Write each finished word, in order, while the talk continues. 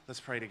Let's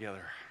pray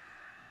together.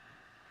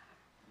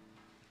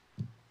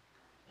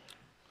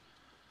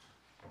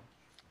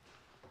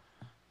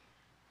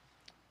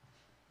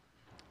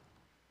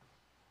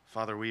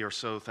 Father, we are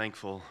so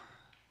thankful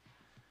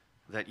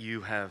that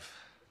you have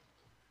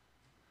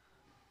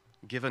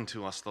given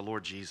to us the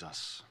Lord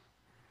Jesus.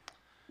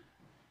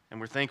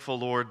 And we're thankful,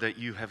 Lord, that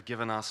you have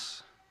given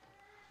us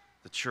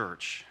the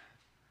church.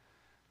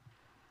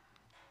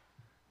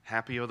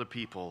 Happy are the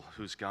people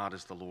whose God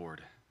is the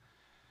Lord.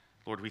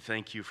 Lord, we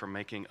thank you for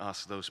making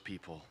us those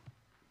people.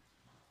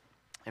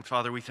 And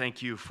Father, we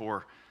thank you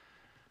for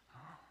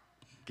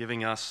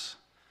giving us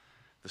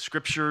the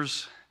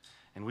scriptures,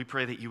 and we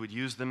pray that you would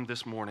use them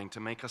this morning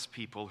to make us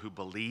people who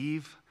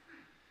believe,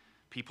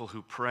 people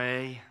who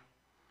pray,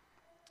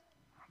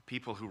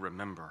 people who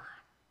remember.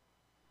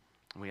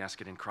 And we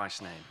ask it in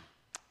Christ's name.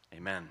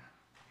 Amen.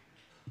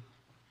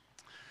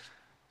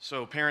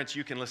 So parents,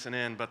 you can listen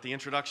in, but the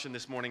introduction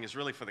this morning is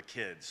really for the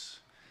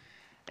kids.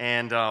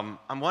 And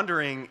I'm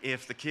wondering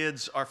if the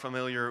kids are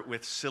familiar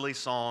with Silly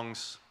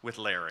Songs with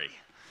Larry.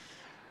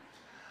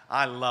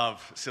 I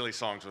love Silly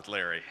Songs with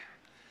Larry.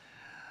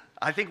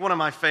 I think one of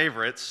my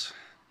favorites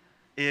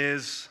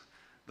is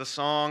the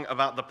song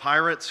about the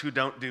pirates who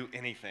don't do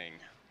anything.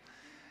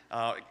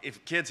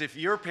 If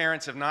your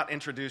parents have not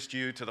introduced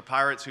you to the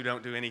pirates who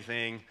don't do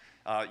anything,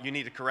 you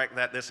need to correct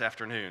that this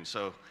afternoon.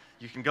 So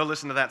you can go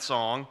listen to that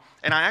song.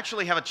 And I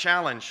actually have a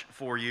challenge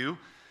for you.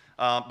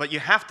 But you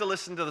have to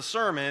listen to the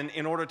sermon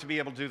in order to be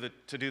able to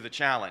do the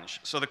challenge.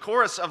 So the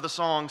chorus of the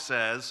song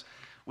says,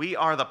 "We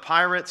are the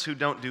pirates who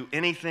don't do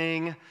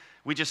anything.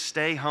 We just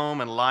stay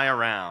home and lie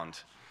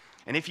around.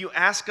 And if you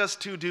ask us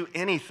to do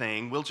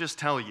anything, we'll just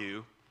tell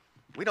you,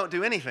 we don't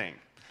do anything."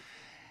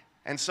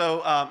 And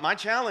so my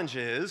challenge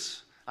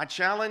is, I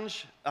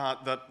challenge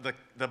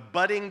the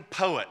budding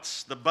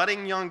poets, the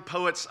budding young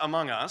poets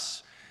among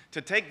us,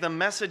 to take the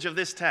message of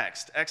this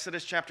text,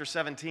 Exodus chapter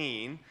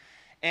 17,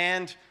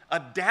 and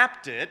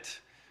adapt it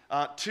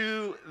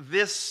to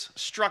this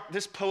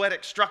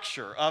poetic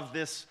structure of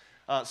this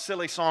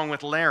silly song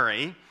with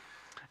Larry.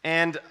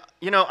 And,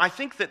 I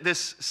think that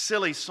this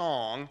silly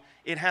song,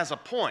 it has a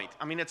point.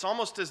 I mean, it's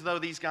almost as though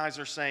these guys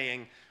are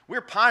saying, we're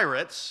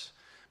pirates,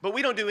 but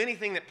we don't do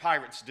anything that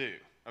pirates do,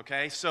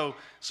 okay? So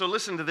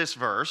listen to this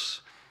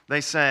verse. They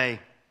say,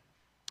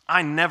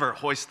 "I never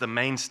hoist the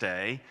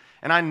mainstay,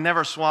 and I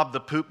never swab the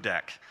poop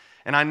deck.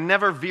 And I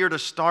never veer to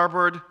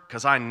starboard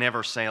because I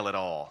never sail at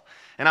all.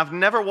 And I've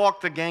never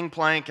walked the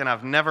gangplank, and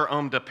I've never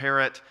owned a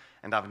parrot,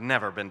 and I've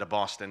never been to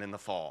Boston in the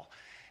fall."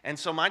 And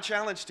so my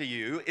challenge to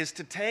you is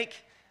to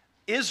take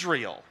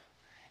Israel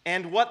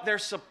and what they're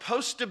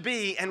supposed to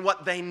be and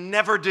what they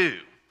never do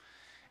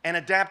and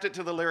adapt it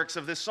to the lyrics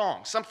of this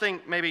song.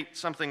 Maybe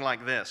something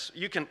like this.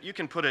 You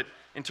can put it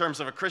in terms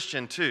of a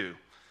Christian too.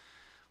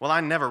 "Well, I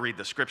never read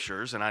the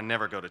scriptures, and I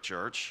never go to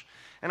church,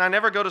 and I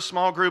never go to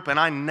small group, and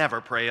I never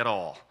pray at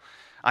all.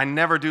 I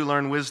never do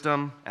learn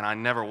wisdom, and I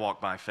never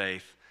walk by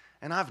faith,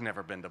 and I've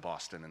never been to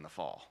Boston in the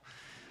fall."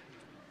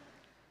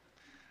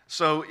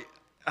 So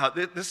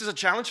this is a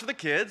challenge for the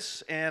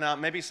kids,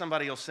 and maybe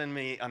somebody will send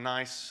me a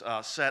nice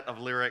set of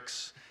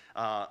lyrics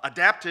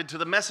adapted to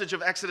the message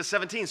of Exodus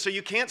 17. So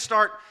you can't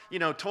start,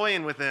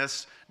 toying with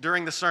this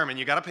during the sermon.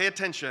 You got to pay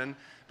attention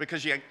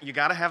because you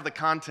got to have the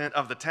content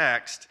of the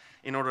text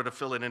in order to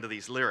fill it into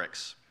these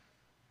lyrics.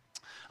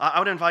 I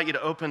would invite you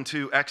to open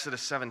to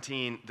Exodus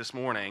 17 this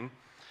morning.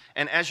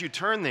 And as you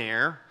turn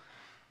there,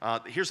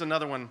 here's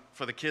another one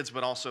for the kids,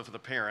 but also for the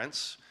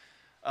parents.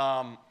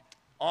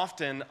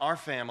 Often our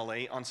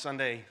family on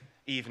Sunday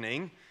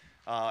evening,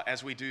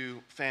 as we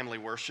do family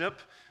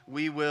worship,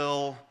 we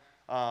will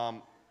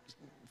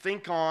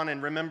think on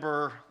and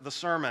remember the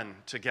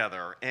sermon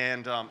together.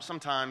 And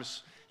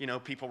sometimes,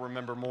 people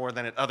remember more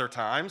than at other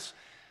times.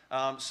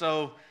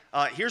 So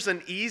here's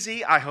an easy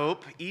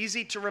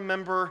to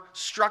remember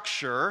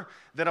structure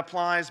that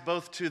applies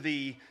both to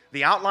the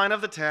outline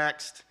of the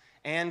text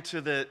and to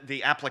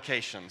the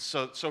applications.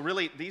 So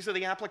really, these are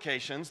the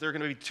applications. There are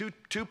going to be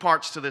two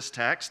parts to this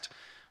text,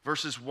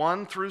 verses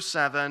 1 through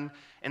 7,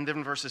 and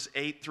then verses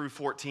 8 through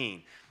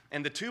 14.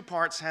 And the two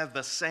parts have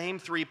the same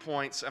 3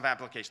 points of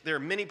application. There are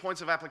many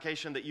points of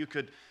application that you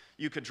could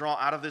draw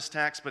out of this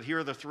text, but here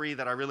are the 3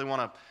 that I really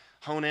want to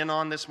hone in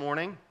on this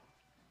morning.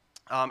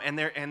 And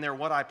they're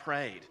what I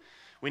prayed.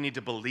 We need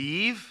to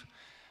believe.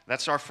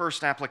 That's our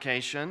first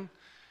application.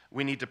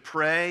 We need to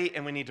pray,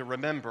 and we need to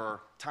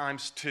remember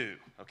times 2.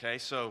 Okay,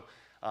 so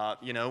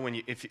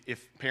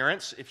if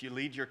parents, if you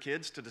lead your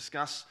kids to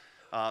discuss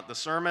the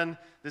sermon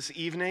this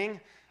evening,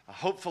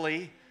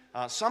 hopefully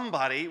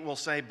somebody will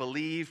say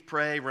believe,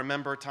 pray,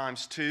 remember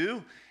times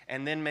 2,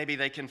 and then maybe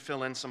they can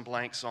fill in some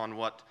blanks on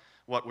what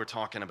we're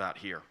talking about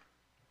here.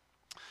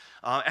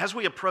 As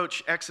we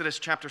approach Exodus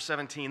chapter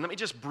 17, let me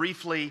just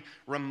briefly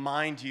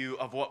remind you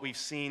of what we've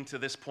seen to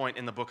this point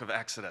in the book of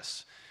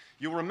Exodus.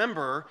 You'll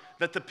remember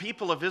that the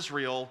people of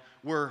Israel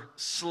were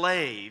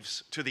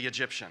slaves to the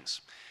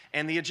Egyptians,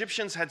 and the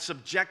Egyptians had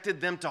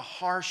subjected them to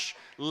harsh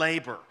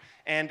labor,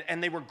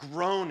 and they were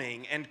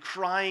groaning and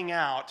crying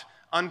out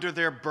under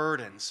their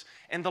burdens.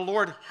 And the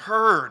Lord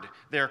heard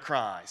their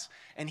cries,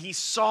 and he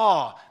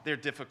saw their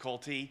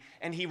difficulty,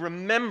 and he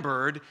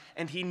remembered,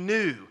 and he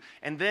knew.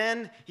 And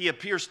then he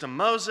appears to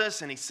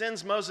Moses, and he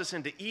sends Moses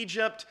into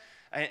Egypt,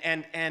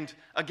 and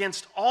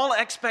against all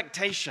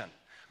expectation,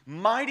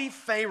 mighty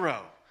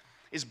Pharaoh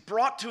is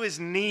brought to his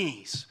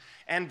knees,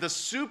 and the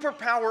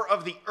superpower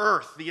of the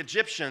earth, the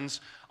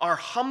Egyptians, are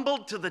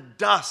humbled to the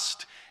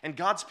dust, and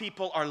God's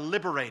people are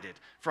liberated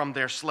from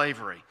their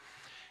slavery.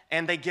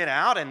 And they get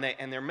out, and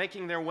they're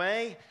making their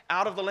way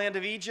out of the land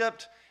of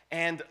Egypt,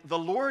 and the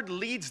Lord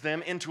leads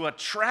them into a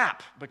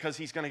trap because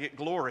he's going to get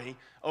glory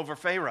over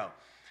Pharaoh.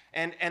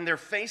 And they're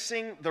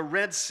facing the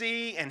Red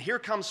Sea, and here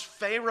comes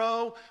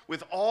Pharaoh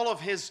with all of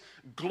his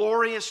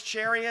glorious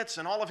chariots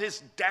and all of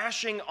his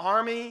dashing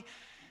army,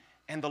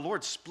 and the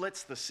Lord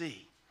splits the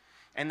sea.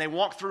 And they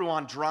walk through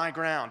on dry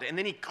ground. And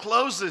then he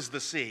closes the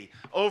sea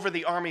over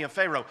the army of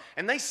Pharaoh.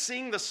 And they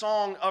sing the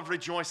song of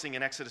rejoicing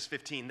in Exodus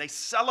 15. They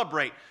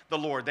celebrate the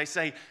Lord. They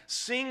say,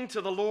 "Sing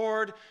to the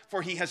Lord,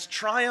 for he has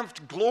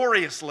triumphed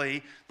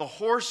gloriously. The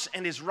horse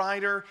and his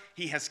rider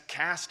he has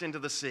cast into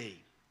the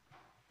sea."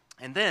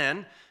 And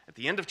then, at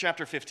the end of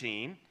chapter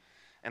 15,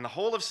 and the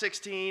whole of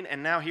 16,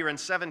 and now here in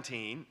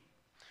 17,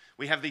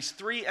 we have these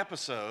three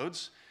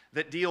episodes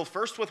that deal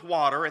first with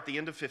water at the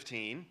end of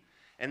 15,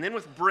 and then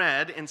with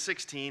bread in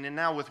 16, and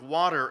now with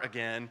water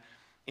again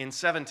in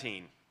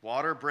 17.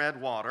 Water, bread,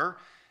 water.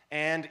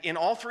 And in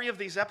all three of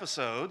these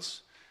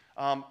episodes,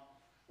 in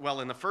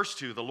the first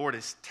two, the Lord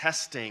is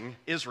testing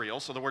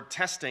Israel. So the word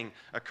testing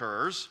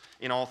occurs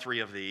in all three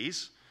of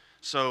these.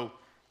 So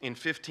in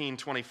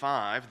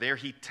 15:25, there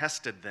he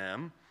tested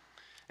them.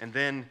 And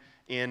then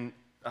in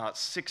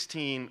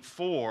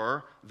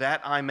 16:4,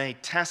 that I may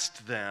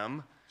test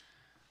them.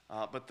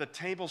 But the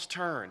tables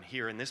turn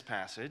here in this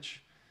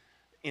passage.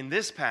 In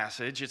this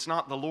passage, it's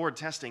not the Lord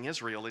testing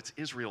Israel, it's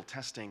Israel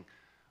testing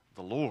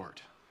the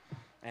Lord.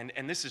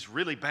 And this is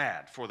really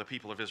bad for the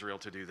people of Israel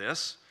to do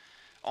this.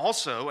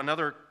 Also,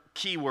 another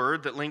key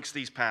word that links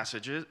these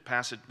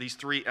these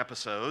three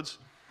episodes,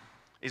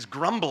 is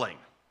grumbling.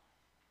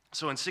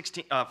 So in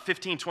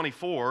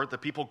 15:24, the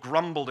people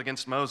grumbled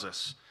against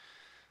Moses.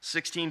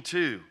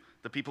 16:2,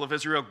 the people of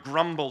Israel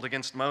grumbled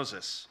against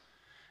Moses.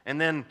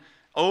 And then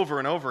over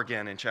and over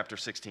again in chapter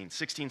 16.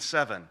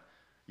 16:7,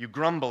 you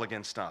grumble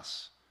against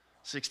us.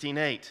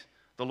 16:8,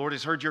 the Lord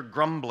has heard your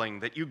grumbling,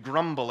 that you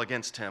grumble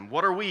against him.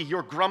 What are we?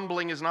 Your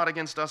grumbling is not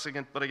against us,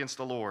 but against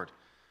the Lord.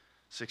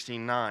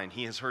 16:9,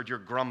 he has heard your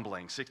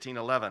grumbling.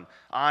 16:11,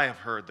 I have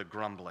heard the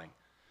grumbling.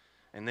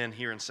 And then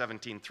here in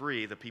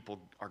 17:3, the people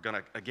are going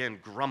to again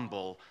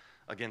grumble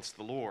against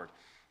the Lord.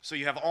 So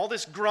you have all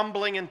this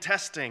grumbling and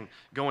testing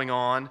going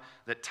on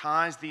that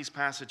ties these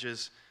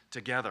passages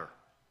together.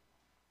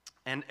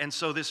 And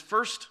so this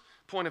first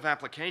point of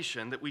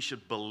application, that we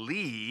should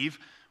believe,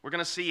 we're going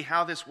to see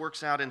how this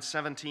works out in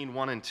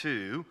 17:1 and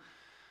 2,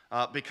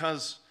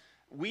 because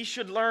we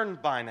should learn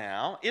by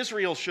now,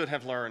 Israel should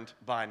have learned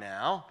by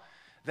now,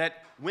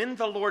 that when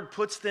the Lord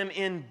puts them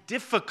in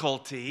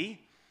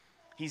difficulty,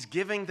 he's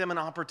giving them an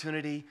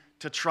opportunity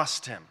to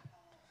trust him.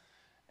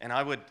 And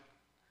I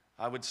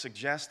would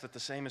suggest that the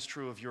same is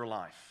true of your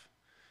life.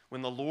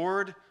 When the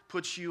Lord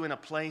puts you in a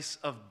place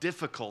of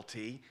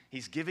difficulty,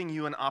 he's giving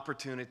you an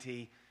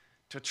opportunity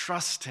to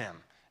trust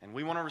him. And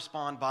we want to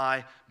respond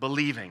by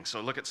believing.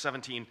 So look at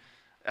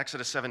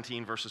Exodus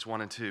 17, verses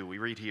 1 and 2. We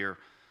read here,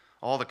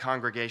 all the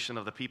congregation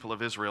of the people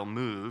of Israel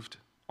moved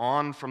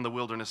on from the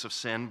wilderness of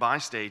Sin by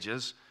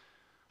stages,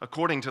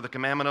 according to the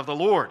commandment of the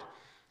Lord.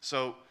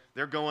 So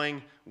they're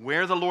going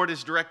where the Lord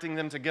is directing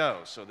them to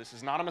go. So this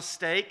is not a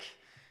mistake.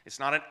 It's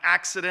not an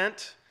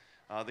accident.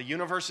 The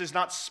universe is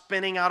not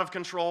spinning out of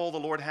control. The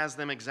Lord has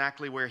them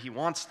exactly where he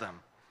wants them.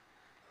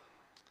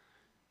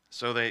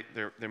 So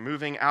they're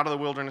moving out of the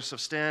wilderness of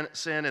sin,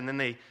 and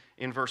then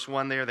in verse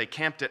 1 there, they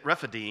camped at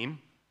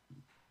Rephidim,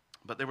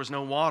 but there was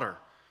no water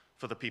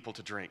for the people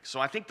to drink. So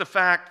I think the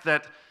fact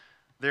that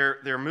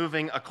they're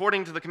moving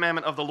according to the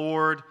commandment of the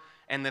Lord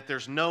and that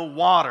there's no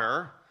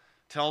water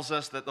tells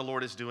us that the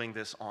Lord is doing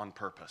this on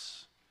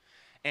purpose.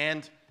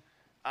 And,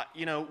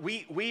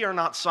 we are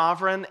not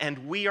sovereign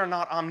and we are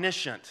not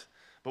omniscient,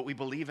 but we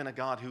believe in a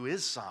God who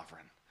is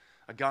sovereign,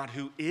 a God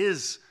who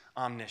is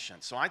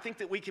omniscient. So I think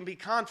that we can be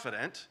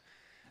confident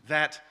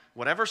that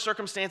whatever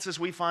circumstances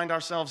we find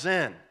ourselves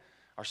in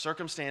are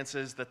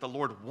circumstances that the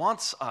Lord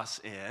wants us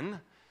in,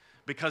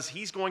 because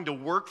he's going to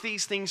work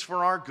these things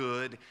for our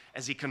good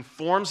as he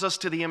conforms us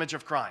to the image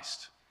of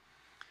Christ.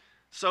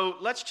 So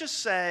let's just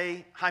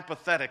say,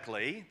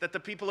 hypothetically, that the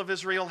people of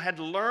Israel had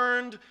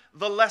learned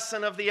the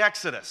lesson of the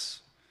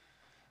Exodus,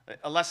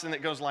 a lesson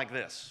that goes like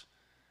this.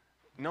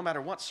 No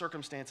matter what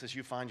circumstances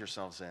you find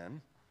yourselves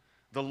in,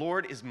 the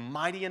Lord is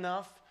mighty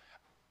enough,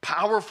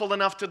 powerful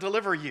enough to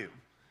deliver you.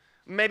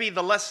 Maybe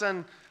the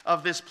lesson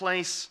of this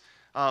place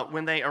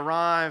when they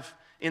arrive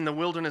in the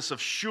wilderness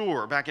of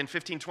Shur back in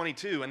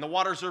 1522, and the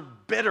waters are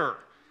bitter.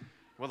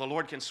 Well, the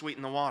Lord can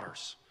sweeten the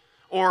waters.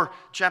 Or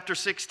chapter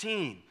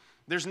 16,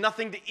 there's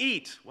nothing to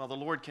eat. Well, the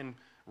Lord can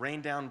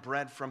rain down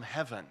bread from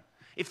heaven.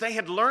 if they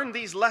had learned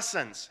these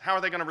lessons, how are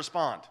they going to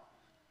respond?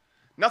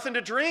 Nothing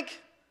to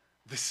drink?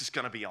 This is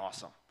going to be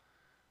awesome.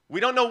 We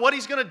don't know what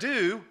he's going to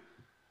do,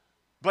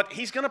 but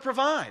he's going to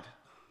provide.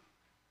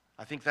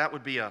 I think that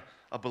would be a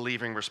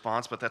believing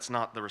response, but that's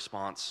not the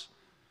response.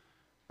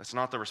 That's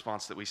not the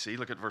response that we see.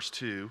 Look at verse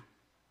 2.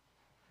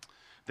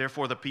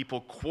 Therefore the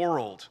people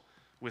quarreled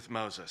with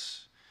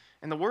Moses.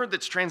 And the word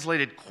that's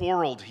translated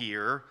quarreled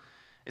here,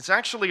 it's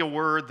actually a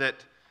word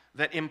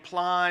that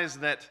implies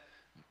that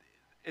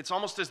it's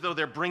almost as though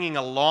they're bringing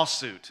a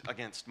lawsuit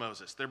against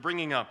Moses. They're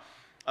bringing a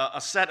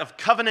set of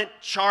covenant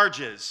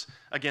charges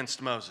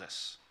against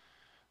Moses.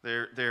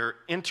 They're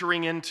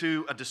entering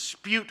into a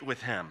dispute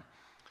with him.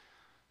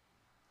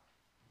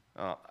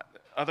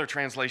 Other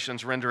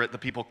translations render it the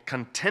people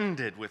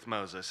contended with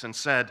Moses and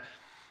said,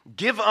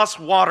 "Give us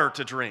water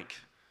to drink."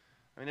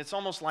 I mean, it's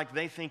almost like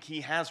they think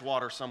he has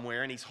water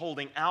somewhere and he's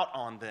holding out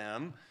on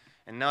them,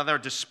 and now they're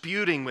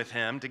disputing with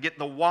him to get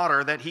the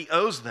water that he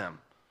owes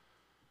them.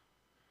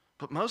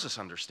 But Moses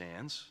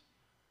understands.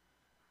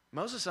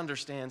 Moses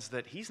understands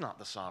that he's not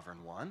the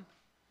sovereign one,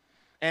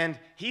 and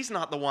he's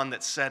not the one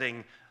that's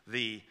setting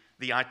the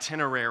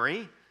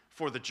itinerary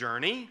for the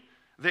journey.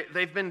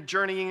 They've been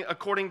journeying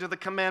according to the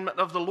commandment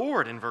of the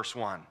Lord in verse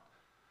 1.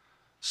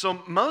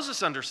 So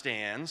Moses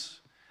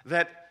understands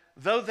that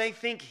though they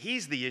think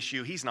he's the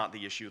issue, he's not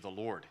the issue. The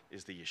Lord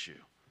is the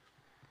issue.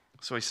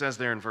 So he says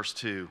there in verse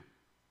 2,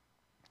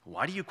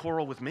 "Why do you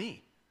quarrel with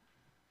me?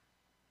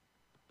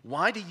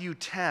 Why do you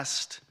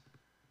test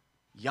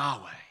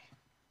Yahweh?"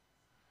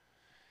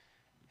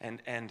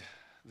 And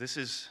this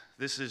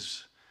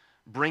is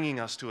bringing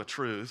us to a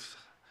truth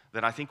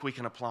that I think we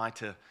can apply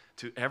to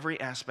every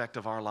aspect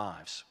of our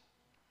lives.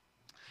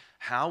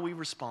 How we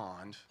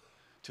respond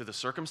to the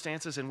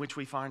circumstances in which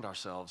we find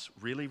ourselves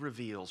really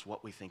reveals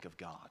what we think of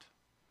God.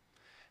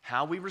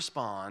 How we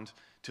respond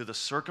to the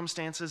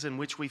circumstances in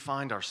which we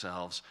find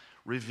ourselves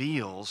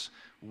reveals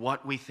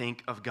what we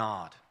think of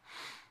God.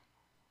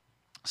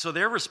 So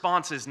their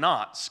response is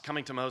not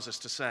coming to Moses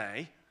to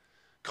say,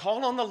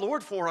 "Call on the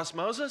Lord for us,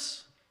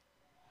 Moses."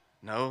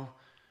 No.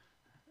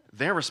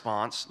 Their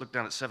response, look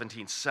down at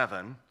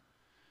 17:7.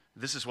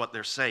 This is what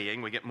they're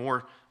saying. We get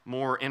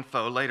more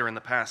info later in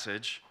the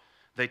passage.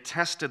 They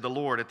tested the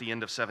Lord at the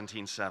end of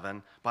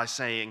 17:7 by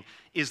saying,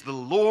 "Is the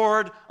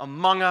Lord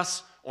among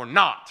us or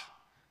not?"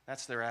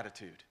 That's their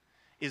attitude.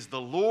 Is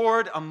the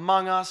Lord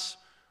among us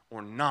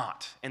or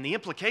not? And the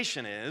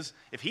implication is,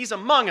 if he's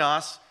among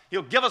us,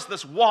 he'll give us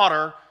this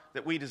water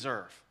that we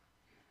deserve.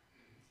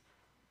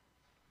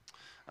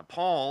 Now,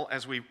 Paul,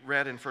 as we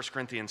read in 1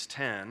 Corinthians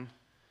 10,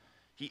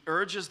 he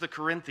urges the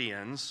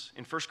Corinthians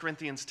in 1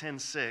 Corinthians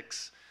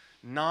 10:6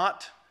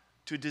 not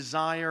to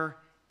desire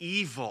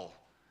evil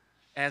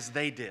as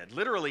they did.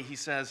 Literally, he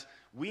says,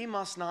 we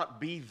must not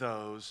be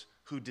those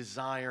who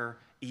desire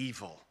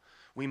evil.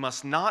 We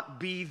must not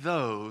be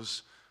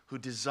those who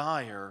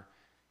desire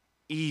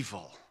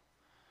evil.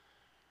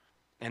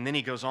 And then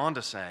he goes on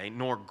to say,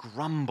 nor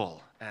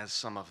grumble as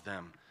some of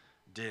them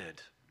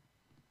did.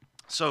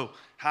 So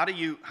how do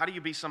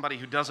you be somebody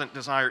who doesn't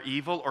desire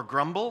evil or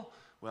grumble?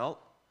 Well,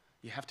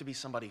 you have to be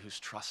somebody who's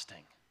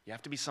trusting. You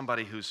have to be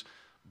somebody who's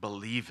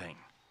believing.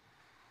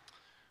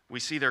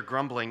 We see their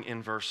grumbling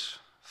in verse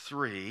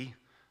 3.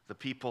 The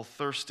people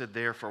thirsted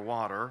there for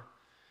water,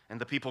 and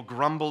the people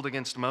grumbled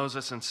against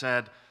Moses and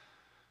said,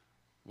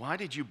 "Why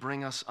did you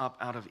bring us up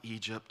out of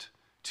Egypt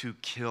to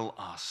kill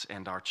us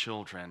and our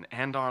children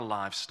and our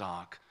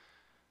livestock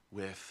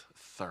with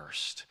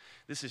thirst?"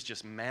 This is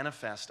just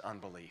manifest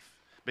unbelief,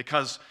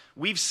 because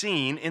we've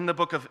seen in the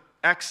book of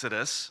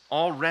Exodus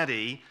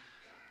already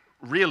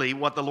really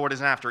what the Lord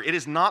is after. It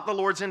is not the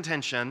Lord's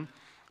intention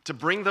to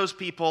bring those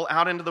people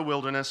out into the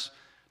wilderness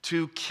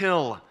to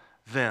kill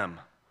them.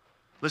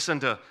 Listen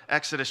to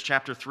Exodus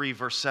chapter 3,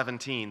 verse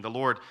 17. The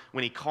Lord,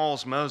 when he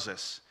calls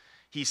Moses,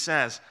 he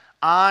says,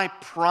 "I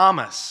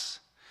promise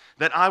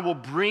that I will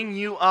bring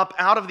you up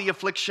out of the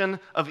affliction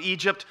of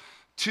Egypt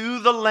to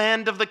the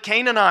land of the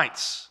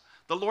Canaanites."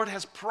 The Lord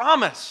has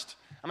promised,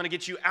 I'm going to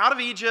get you out of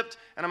Egypt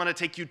and I'm going to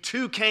take you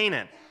to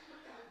Canaan.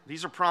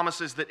 These are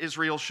promises that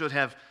Israel should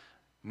have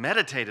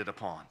meditated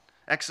upon.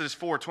 Exodus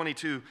 4,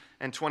 22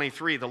 and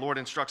 23, the Lord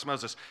instructs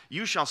Moses,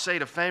 "You shall say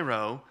to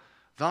Pharaoh,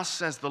 'Thus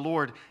says the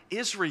Lord,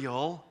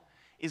 Israel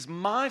is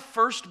my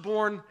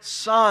firstborn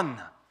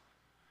son.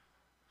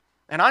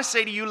 And I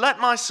say to you, let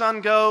my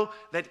son go,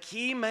 that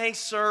he may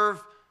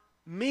serve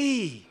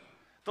me.'"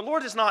 The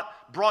Lord has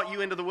not brought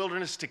you into the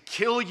wilderness to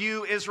kill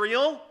you,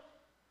 Israel.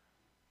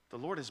 The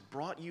Lord has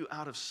brought you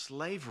out of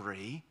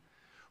slavery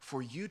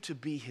for you to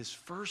be his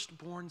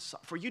firstborn son,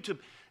 for you to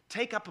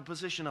take up a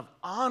position of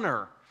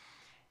honor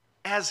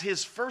as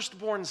his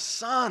firstborn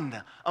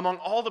son among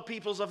all the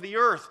peoples of the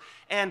earth.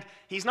 And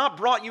he's not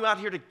brought you out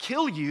here to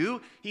kill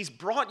you. He's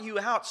brought you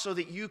out so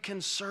that you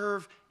can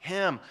serve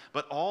him.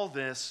 But all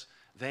this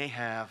they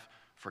have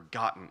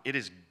forgotten. It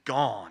is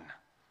gone.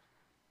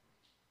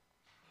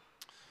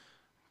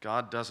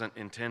 God doesn't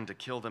intend to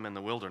kill them in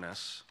the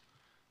wilderness.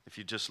 If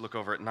you just look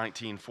over at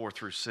 19:4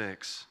 through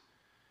 6,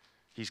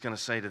 he's going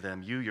to say to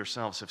them, "You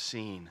yourselves have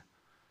seen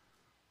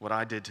what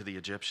I did to the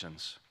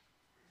Egyptians,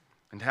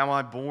 and how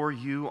I bore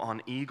you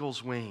on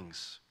eagle's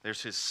wings.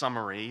 There's his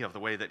summary of the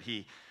way that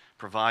he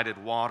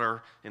provided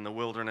water in the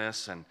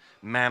wilderness and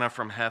manna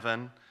from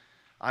heaven.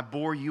 I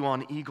bore you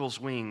on eagle's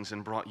wings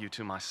and brought you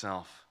to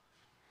myself.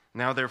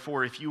 Now,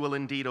 therefore, if you will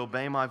indeed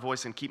obey my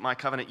voice and keep my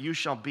covenant, you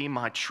shall be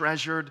my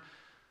treasured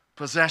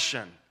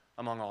possession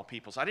among all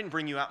peoples. I didn't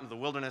bring you out into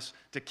the wilderness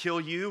to kill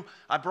you.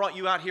 I brought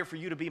you out here for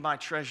you to be my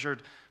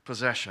treasured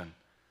possession.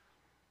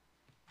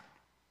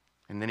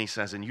 And then he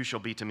says, and you shall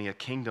be to me a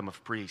kingdom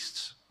of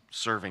priests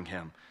serving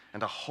him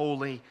and a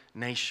holy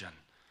nation.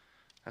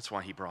 That's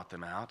why he brought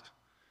them out.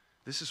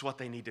 This is what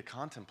they need to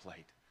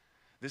contemplate.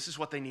 This is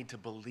what they need to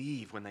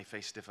believe when they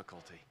face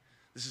difficulty.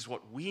 This is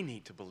what we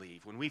need to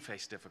believe when we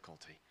face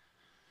difficulty.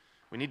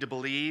 We need to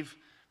believe,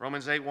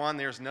 Romans 8:1,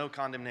 there's no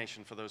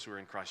condemnation for those who are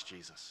in Christ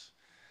Jesus.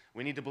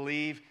 We need to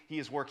believe he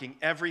is working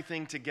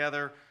everything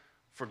together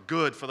for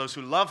good for those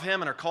who love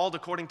him and are called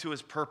according to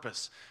his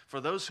purpose. For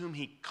those whom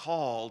he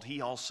called, he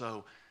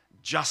also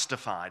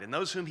justified. And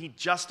those whom he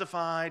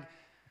justified,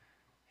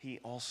 he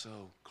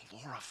also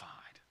glorified,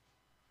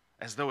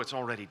 as though it's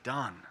already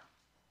done.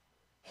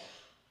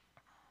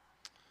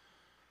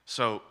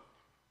 So,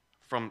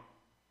 from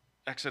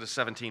Exodus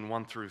 17,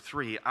 1 through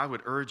 3, I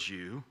would urge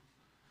you,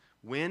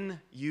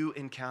 when you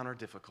encounter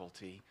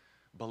difficulty,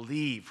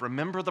 believe,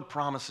 remember the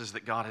promises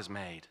that God has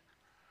made.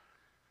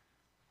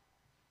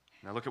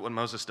 Now look at what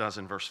Moses does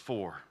in verse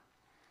 4.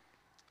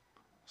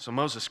 So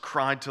Moses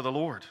cried to the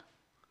Lord,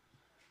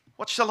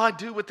 "What shall I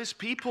do with this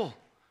people?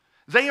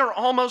 They are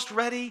almost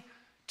ready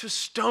to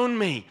stone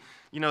me."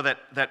 You know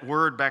that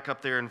word back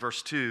up there in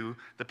verse 2,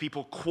 the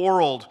people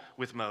quarreled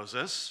with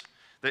Moses.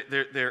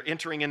 They're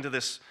entering into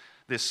this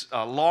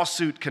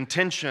lawsuit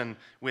contention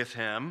with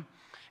him.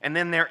 And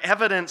then their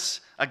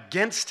evidence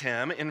against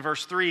him in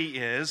verse 3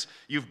 is,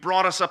 you've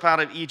brought us up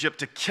out of Egypt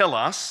to kill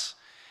us.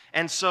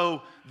 And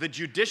so the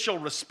judicial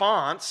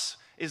response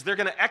is they're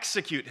going to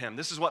execute him.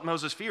 This is what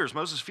Moses fears.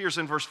 Moses fears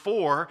in verse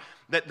 4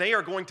 that they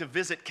are going to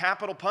visit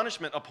capital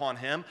punishment upon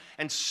him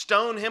and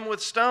stone him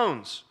with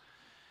stones.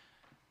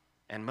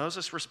 And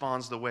Moses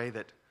responds the way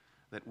that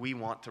we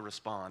want to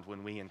respond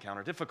when we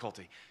encounter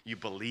difficulty. You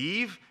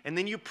believe and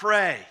then you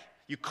pray.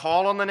 You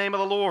call on the name of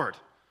the Lord.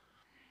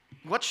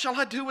 What shall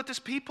I do with this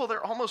people?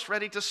 They're almost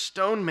ready to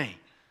stone me.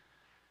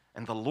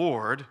 And the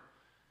Lord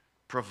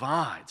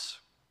provides.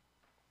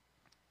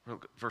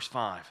 Verse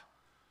 5.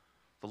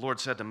 The Lord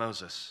said to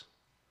Moses,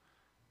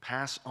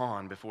 "Pass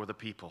on before the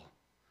people,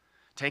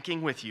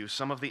 taking with you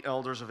some of the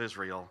elders of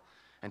Israel,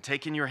 and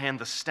take in your hand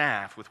the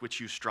staff with which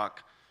you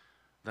struck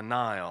the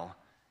Nile,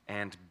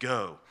 and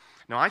go."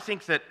 Now, I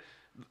think that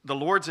the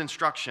Lord's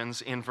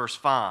instructions in verse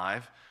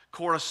 5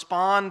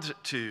 correspond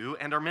to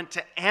and are meant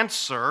to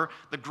answer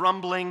the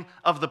grumbling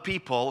of the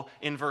people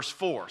in verse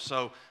 4.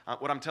 So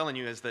what I'm telling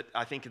you is that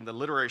I think in the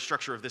literary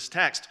structure of this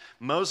text,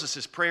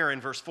 Moses' prayer in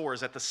verse 4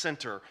 is at the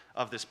center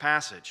of this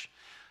passage.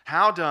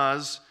 How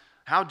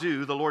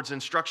do the Lord's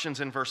instructions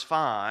in verse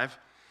 5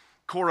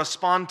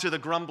 correspond to the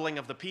grumbling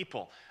of the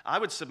people? I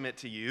would submit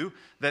to you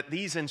that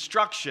these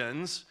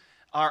instructions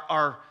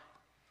are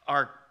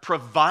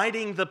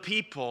providing the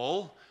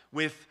people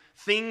with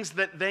things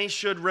that they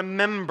should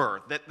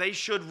remember, that they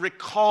should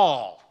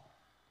recall.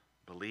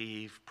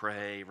 Believe,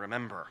 pray,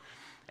 remember.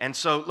 And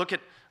so look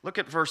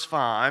at verse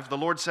 5. The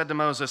Lord said to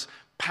Moses,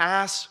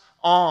 "Pass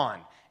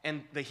on."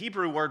 And the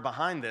Hebrew word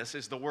behind this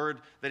is the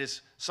word that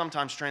is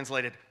sometimes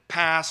translated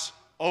pass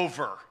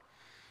over.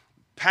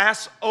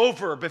 Pass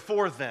over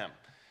before them.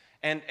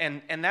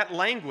 And that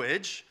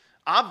language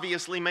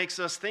obviously makes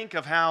us think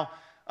of how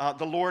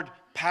the Lord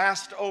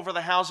passed over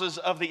the houses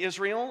of the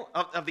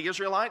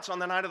Israelites on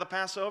the night of the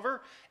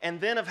Passover, and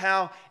then of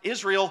how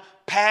Israel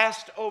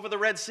passed over the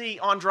Red Sea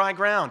on dry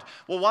ground.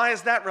 Well, why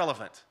is that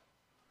relevant?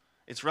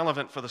 It's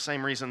relevant for the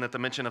same reason that the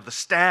mention of the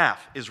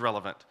staff is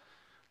relevant.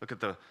 Look at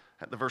the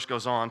verse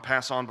goes on,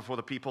 "Pass on before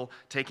the people,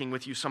 taking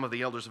with you some of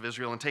the elders of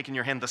Israel, and take in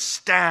your hand the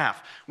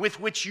staff with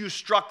which you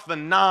struck the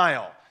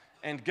Nile,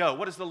 and go."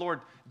 What is the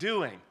Lord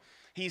doing?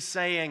 He's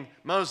saying,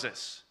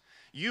 Moses,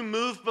 you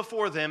move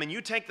before them and you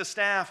take the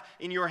staff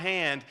in your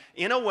hand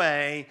in a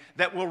way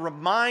that will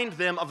remind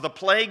them of the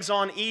plagues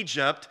on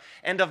Egypt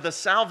and of the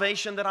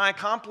salvation that I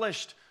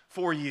accomplished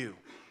for you.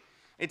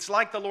 It's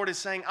like the Lord is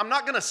saying, I'm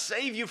not going to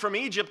save you from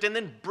Egypt and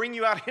then bring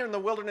you out here in the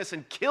wilderness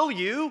and kill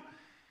you.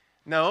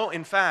 No,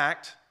 in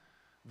fact,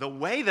 the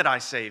way that I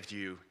saved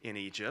you in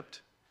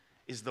Egypt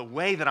is the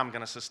way that I'm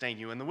going to sustain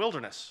you in the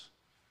wilderness.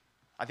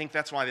 I think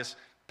that's why this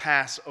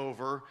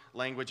Passover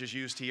language is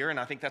used here, and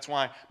I think that's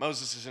why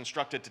Moses is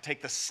instructed to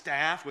take the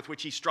staff with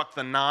which he struck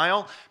the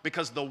Nile,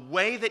 because the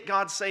way that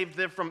God saved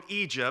them from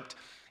Egypt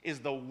is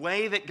the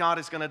way that God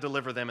is going to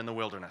deliver them in the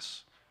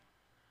wilderness.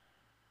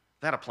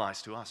 That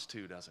applies to us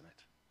too, doesn't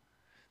it?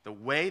 The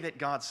way that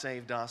God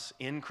saved us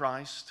in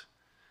Christ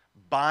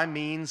by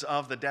means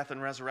of the death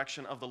and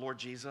resurrection of the Lord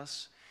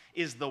Jesus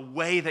is the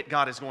way that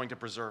God is going to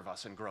preserve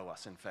us and grow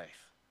us in faith.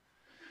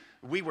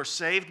 We were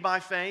saved by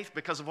faith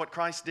because of what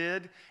Christ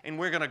did, and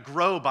we're going to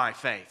grow by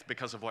faith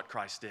because of what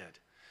Christ did.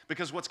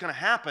 because what's going to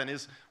happen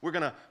is we're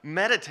going to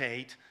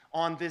meditate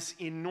on this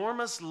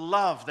enormous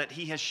love that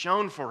he has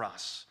shown for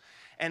us.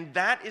 And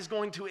that is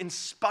going to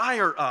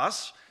inspire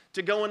us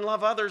to go and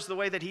love others the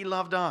way that he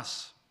loved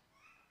us.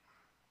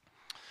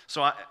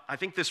 So I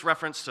think this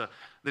reference to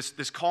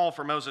this call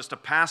for Moses to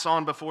pass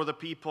on before the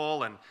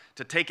people and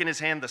to take in his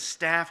hand the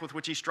staff with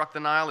which he struck the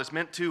Nile is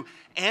meant to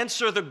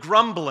answer the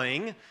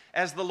grumbling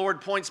as the Lord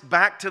points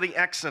back to the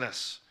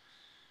Exodus.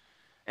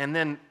 And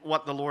then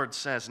what the Lord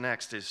says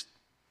next is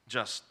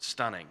just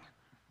stunning,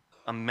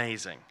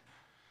 amazing.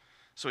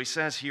 So he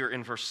says here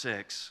in verse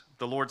 6,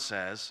 the Lord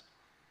says,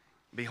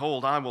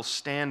 "Behold, I will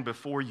stand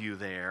before you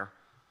there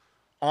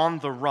on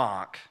the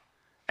rock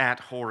at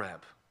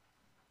Horeb.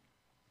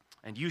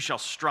 And you shall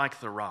strike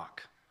the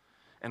rock,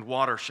 and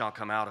water shall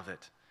come out of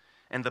it,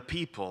 and the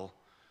people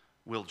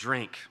will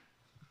drink."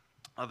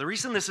 The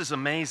reason this is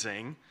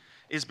amazing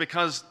is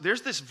because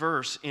there's this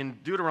verse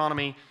in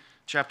Deuteronomy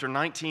chapter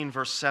 19,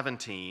 verse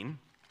 17,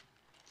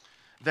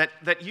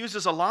 that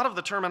uses a lot of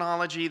the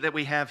terminology that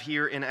we have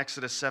here in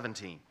Exodus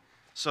 17.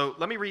 So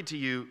let me read to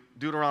you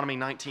Deuteronomy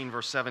 19,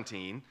 verse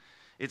 17.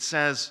 It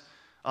says,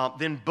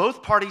 "Then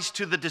both parties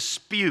to the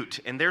dispute,"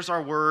 and there's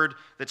our word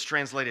that's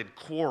translated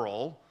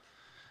quarrel,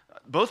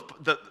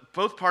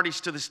 both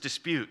parties to this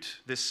dispute,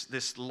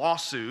 this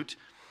lawsuit,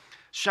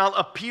 shall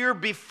appear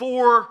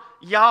before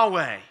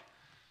Yahweh.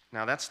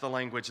 Now that's the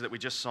language that we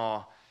just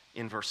saw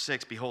in verse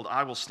 6. "Behold,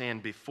 I will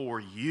stand before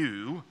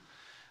you.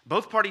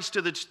 Both parties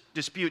to the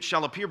dispute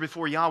shall appear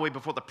before Yahweh,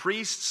 before the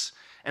priests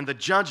and the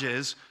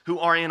judges who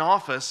are in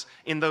office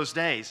in those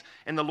days."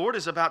 And the Lord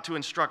is about to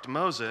instruct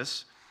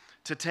Moses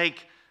to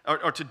take,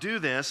 or to do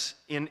this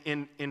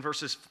in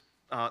verse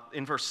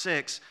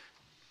 6,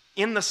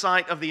 in the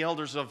sight of the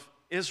elders of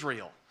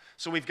Israel.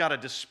 So we've got a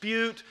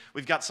dispute,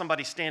 we've got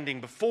somebody standing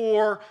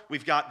before,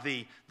 we've got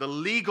the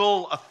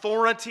legal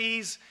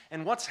authorities,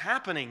 and what's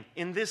happening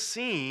in this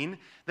scene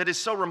that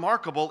is so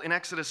remarkable in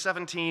Exodus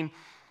 17,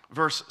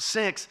 verse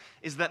 6,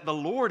 is that the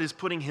Lord is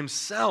putting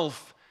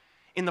himself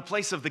in the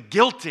place of the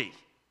guilty.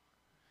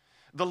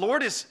 The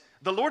Lord is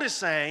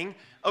saying,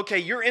 okay,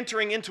 you're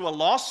entering into a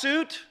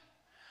lawsuit,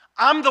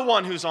 I'm the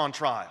one who's on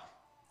trial.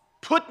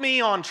 Put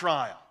me on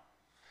trial,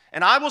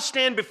 and I will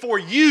stand before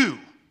you.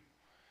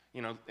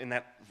 You know, in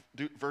that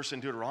verse in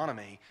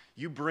Deuteronomy,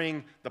 you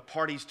bring the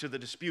parties to the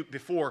dispute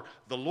before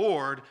the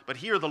Lord, but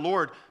here the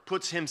Lord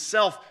puts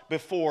himself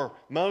before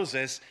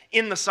Moses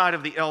in the sight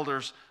of the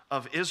elders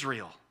of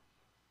Israel.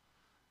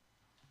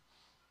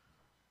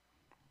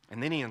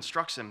 And then he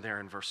instructs him there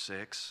in verse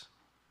 6,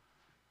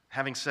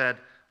 having said,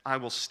 "I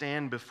will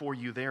stand before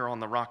you there on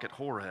the rock at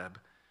Horeb,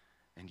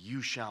 and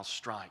you shall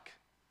strike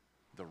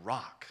the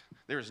rock."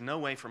 There is no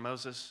way for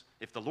Moses,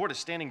 if the Lord is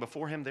standing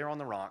before him there on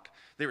the rock,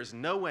 there is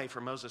no way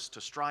for Moses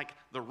to strike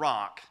the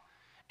rock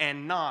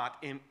and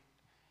not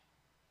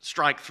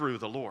strike through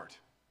the Lord.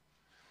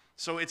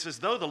 So it's as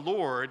though the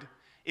Lord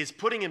is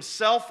putting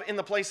himself in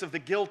the place of the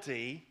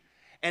guilty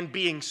and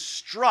being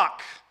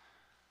struck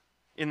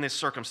in this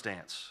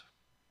circumstance.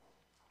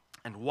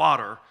 "And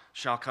water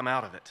shall come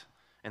out of it,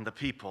 and the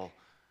people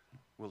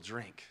will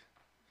drink."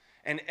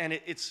 And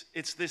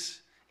it's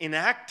this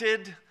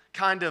enacted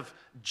kind of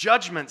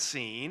judgment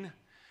scene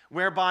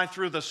whereby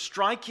through the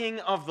striking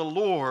of the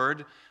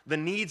Lord, the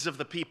needs of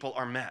the people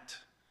are met.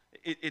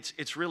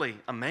 It's really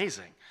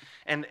amazing.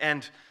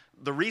 And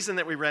the reason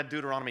that we read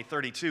Deuteronomy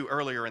 32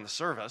 earlier in the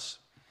service,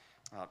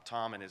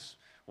 Tom and his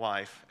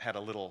wife had a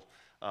little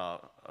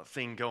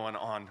thing going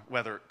on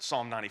whether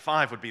Psalm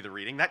 95 would be the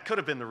reading. That could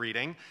have been the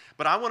reading,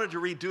 but I wanted to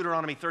read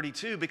Deuteronomy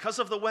 32 because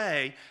of the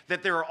way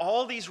that there are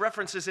all these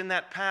references in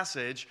that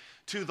passage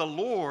to the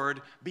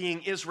Lord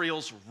being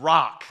Israel's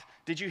rock.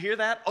 Did you hear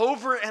that?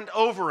 Over and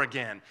over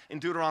again in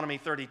Deuteronomy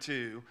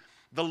 32,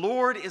 the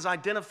Lord is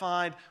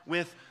identified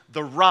with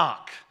the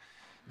rock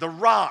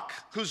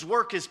whose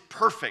work is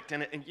perfect,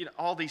 and you know,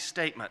 all these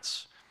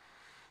statements.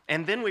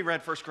 And then we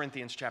read 1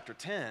 Corinthians chapter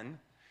 10,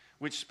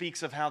 which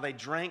speaks of how they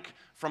drank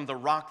from the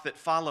rock that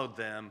followed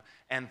them,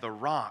 and the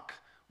rock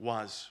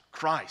was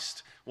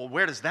Christ. Well,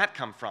 where does that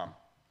come from?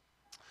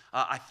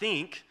 I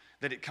think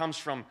that it comes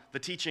from the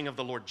teaching of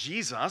the Lord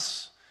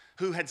Jesus,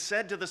 who had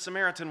said to the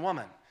Samaritan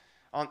woman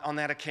on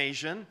that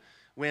occasion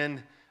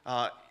when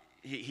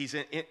he's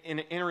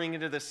entering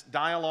into this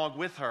dialogue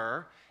with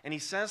her, and he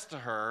says to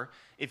her,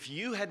 "If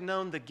you had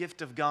known the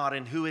gift of God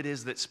and who it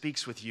is that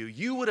speaks with you,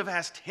 you would have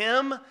asked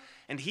him,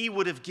 and he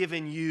would have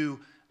given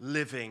you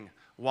living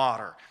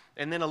water."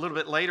 And then a little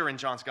bit later in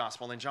John's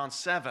gospel, in John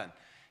 7,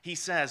 he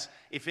says,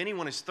 "If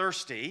anyone is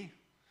thirsty,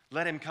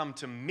 let him come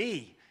to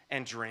me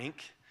and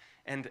drink.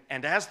 And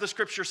as the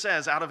scripture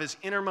says, out of his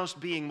innermost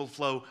being will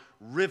flow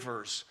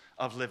rivers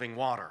of living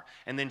water."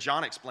 And then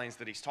John explains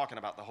that he's talking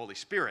about the Holy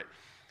Spirit.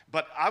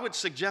 But I would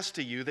suggest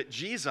to you that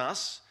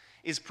Jesus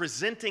is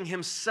presenting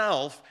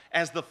himself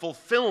as the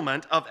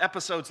fulfillment of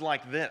episodes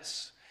like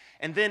this.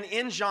 And then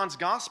in John's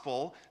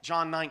gospel,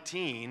 John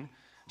 19,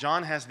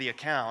 John has the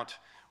account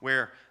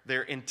where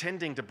they're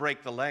intending to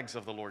break the legs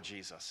of the Lord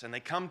Jesus. And they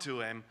come to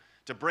him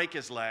to break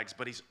his legs,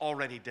 but he's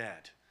already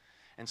dead.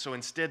 And so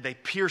instead they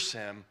pierce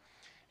him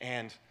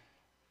and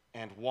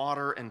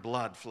water and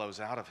blood flows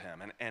out of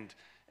him.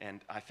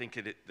 And I think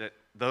that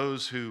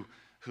those who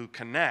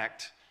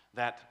connect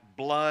that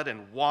blood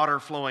and water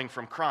flowing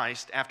from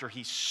Christ after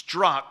he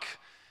struck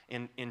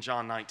in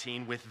John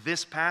 19 with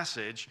this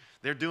passage,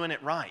 they're doing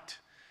it right.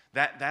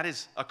 That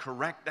is a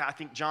correct, I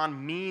think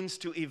John means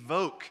to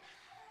evoke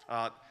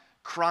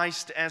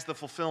Christ as the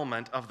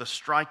fulfillment of the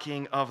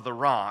striking of the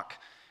rock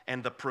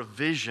and the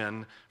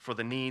provision for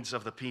the needs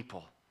of the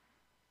people.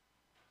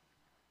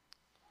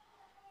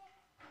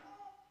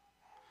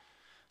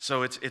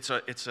 So it's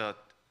a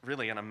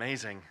really an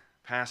amazing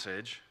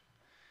passage,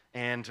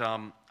 and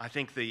I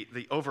think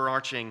the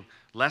overarching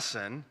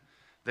lesson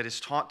that is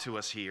taught to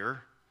us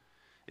here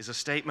is a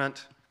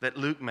statement that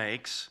Luke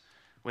makes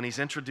when he's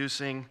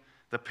introducing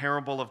the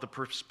parable of the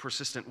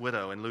persistent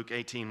widow in Luke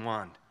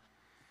 18:1.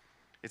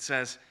 It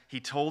says, he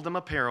told them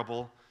a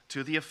parable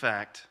to the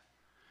effect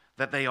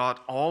that they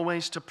ought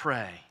always to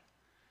pray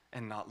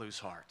and not lose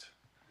heart.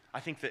 I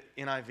think that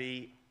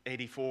NIV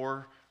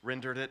 84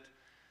 rendered it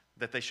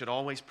that they should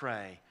always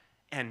pray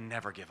and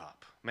never give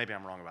up. Maybe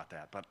I'm wrong about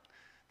that, but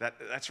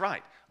that's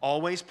right.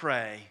 Always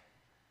pray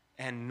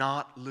and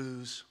not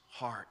lose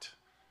heart.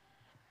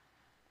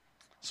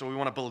 So we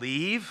want to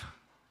believe,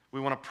 we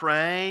want to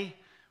pray,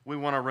 we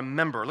want to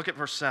remember. Look at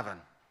verse 7.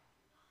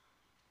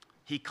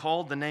 He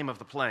called the name of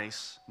the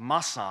place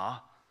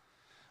Massah.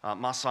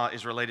 Massah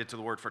is related to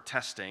the word for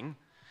testing.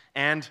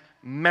 And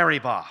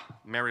Meribah.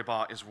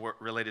 Meribah is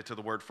related to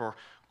the word for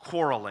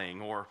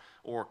quarreling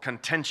or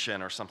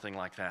contention or something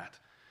like that.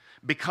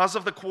 Because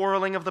of the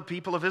quarreling of the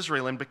people of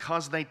Israel and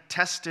because they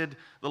tested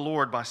the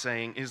Lord by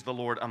saying, is the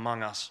Lord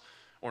among us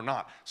or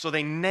not? So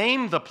they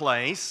named the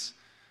place,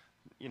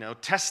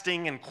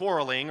 testing and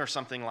quarreling or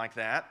something like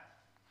that,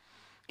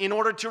 in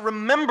order to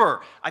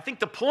remember. I think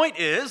the point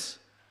is,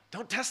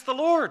 don't test the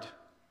Lord.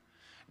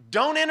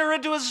 Don't enter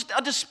into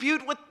a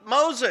dispute with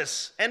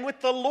Moses and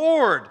with the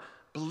Lord.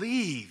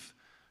 Believe.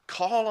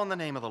 Call on the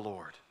name of the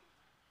Lord.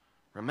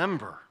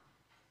 Remember,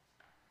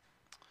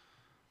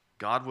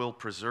 God will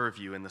preserve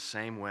you in the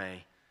same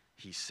way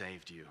he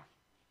saved you.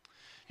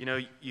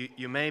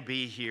 You may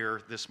be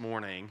here this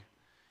morning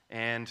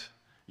and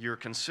you're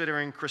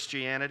considering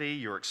Christianity,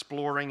 you're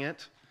exploring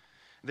it.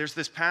 There's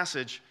this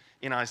passage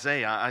in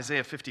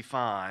Isaiah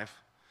 55,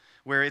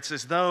 where it's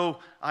as though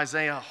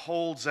Isaiah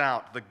holds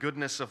out the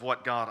goodness of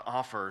what God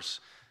offers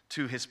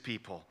to his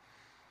people.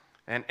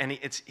 And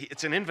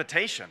it's an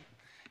invitation.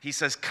 He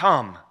says,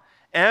 come,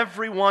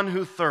 everyone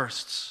who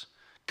thirsts,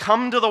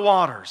 come to the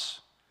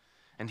waters.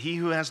 And he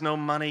who has no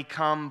money,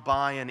 come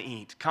buy and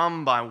eat.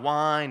 Come buy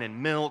wine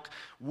and milk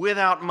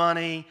without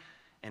money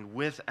and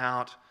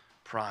without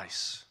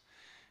price.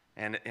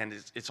 And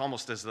it's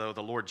almost as though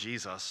the Lord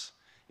Jesus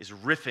is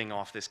riffing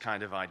off this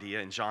kind of idea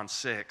in John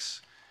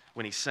 6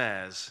 when he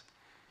says,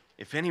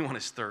 if anyone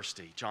is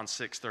thirsty, John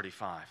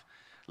 6:35,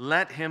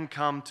 let him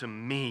come to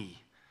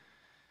me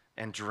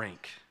and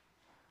drink.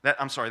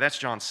 That's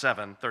John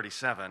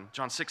 7:37.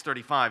 John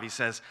 6:35, he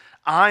says,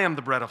 I am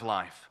the bread of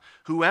life.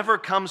 Whoever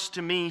comes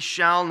to me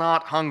shall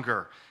not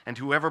hunger, and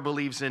whoever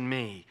believes in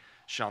me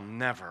shall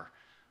never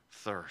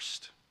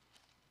thirst.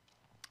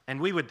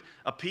 And we would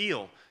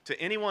appeal to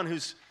anyone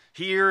who's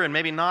here and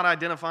maybe not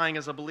identifying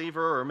as a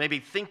believer or maybe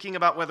thinking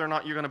about whether or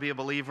not you're going to be a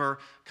believer,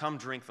 come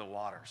drink the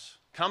waters.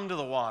 Come to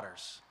the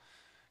waters.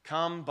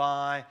 Come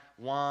buy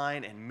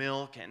wine and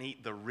milk and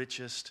eat the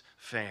richest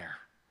fare.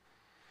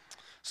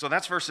 So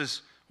that's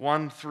verses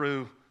 1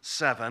 through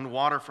 7,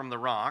 water from the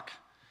rock.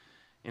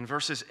 In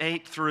verses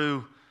 8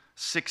 through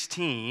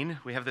 16,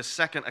 we have this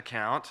second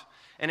account.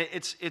 And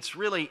it's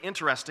really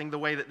interesting the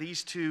way that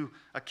these two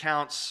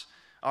accounts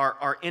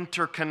are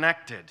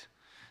interconnected.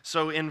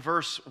 So in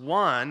verse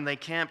 1, they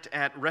camped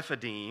at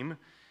Rephidim.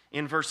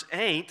 In verse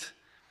 8,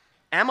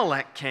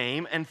 Amalek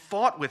came and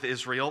fought with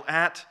Israel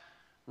at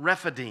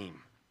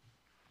Rephidim.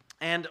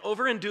 And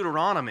over in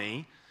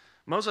Deuteronomy,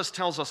 Moses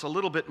tells us a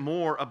little bit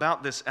more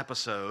about this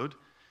episode.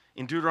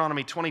 In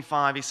Deuteronomy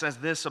 25, he says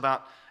this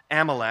about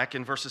Amalek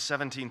in verses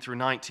 17 through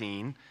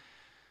 19.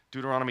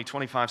 Deuteronomy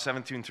 25,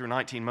 17 through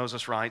 19,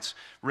 Moses writes,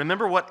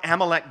 remember what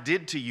Amalek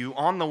did to you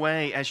on the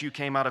way as you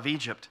came out of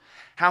Egypt,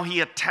 how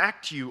he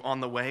attacked you on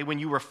the way when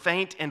you were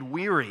faint and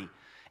weary,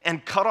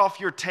 and cut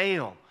off your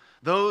tail,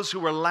 those who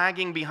were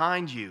lagging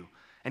behind you,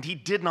 and he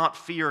did not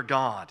fear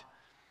God.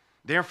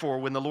 Therefore,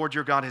 when the Lord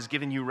your God has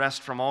given you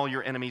rest from all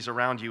your enemies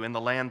around you in the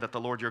land that the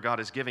Lord your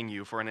God is giving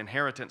you for an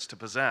inheritance to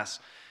possess,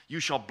 you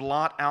shall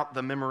blot out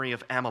the memory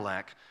of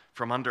Amalek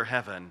from under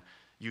heaven.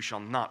 You shall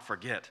not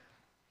forget.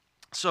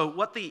 So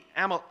what the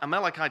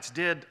Amalekites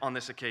did on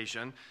this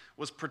occasion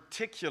was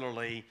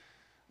particularly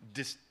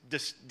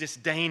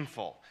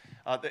disdainful.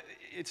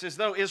 It's as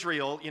though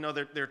Israel,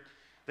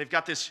 they've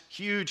got this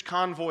huge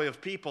convoy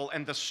of people,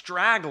 and the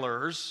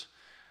stragglers,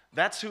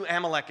 that's who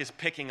Amalek is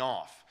picking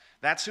off.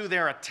 That's who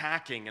they're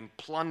attacking and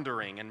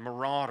plundering and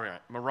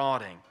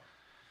marauding.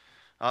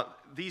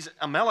 These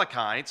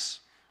Amalekites,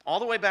 all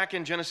the way back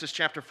in Genesis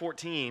chapter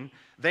 14,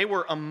 they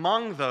were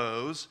among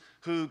those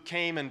who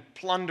came and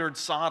plundered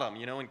Sodom,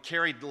 and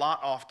carried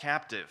Lot off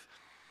captive.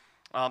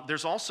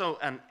 There's also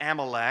an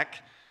Amalek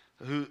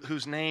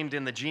who's named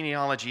in the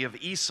genealogy of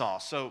Esau.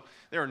 So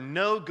there are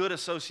no good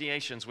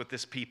associations with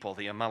this people,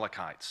 the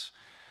Amalekites.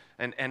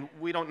 And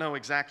we don't know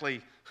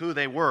exactly who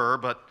they were,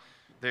 but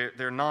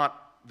they're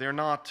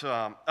not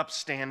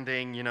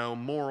upstanding,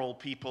 moral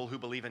people who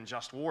believe in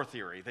just war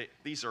theory.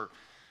 These are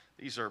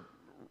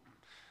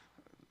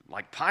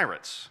like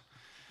pirates,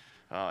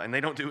 and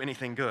they don't do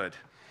anything good.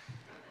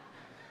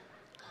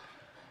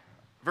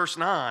 Verse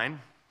 9,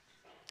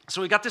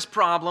 so we got this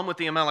problem with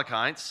the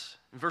Amalekites.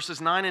 In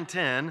verses 9 and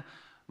 10,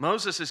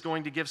 Moses is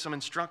going to give some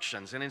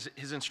instructions, and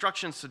his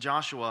instructions to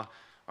Joshua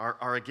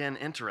are again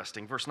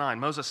interesting. Verse 9,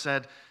 Moses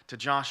said to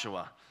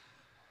Joshua,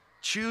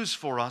 "Choose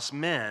for us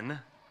men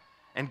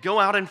and go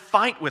out and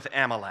fight with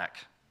Amalek.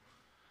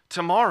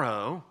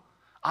 Tomorrow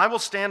I will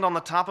stand on the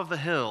top of the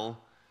hill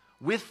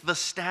with the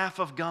staff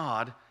of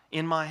God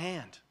in my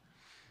hand."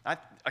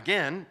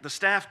 Again, the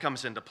staff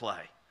comes into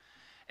play.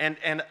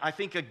 And I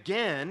think,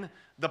 again,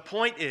 the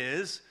point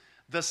is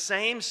the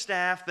same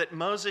staff that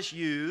Moses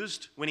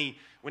used when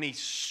he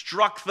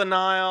struck the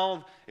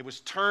Nile, it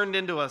was turned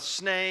into a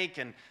snake,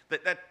 and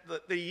that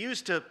he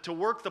used to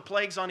work the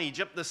plagues on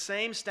Egypt, the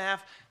same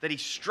staff that he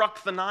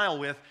struck the Nile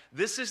with,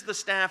 this is the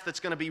staff that's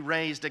going to be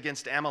raised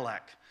against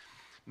Amalek.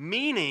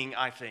 Meaning,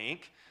 I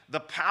think, the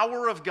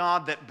power of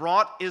God that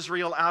brought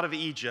Israel out of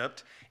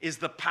Egypt is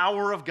the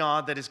power of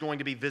God that is going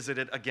to be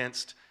visited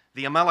against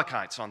the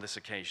Amalekites on this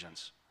occasion.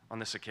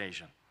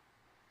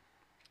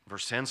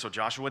 Verse 10, so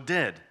Joshua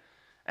did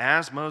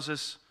as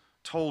Moses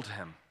told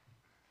him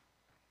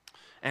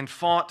and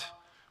fought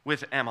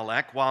with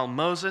Amalek while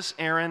Moses,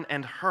 Aaron,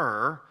 and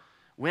Hur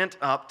went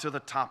up to the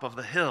top of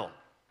the hill.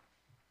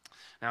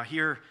 Now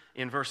here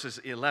in verses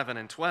 11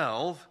 and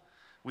 12,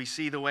 we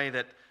see the way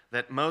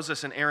that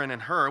Moses and Aaron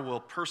and Hur will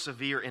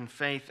persevere in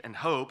faith and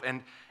hope.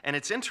 And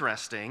it's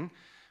interesting.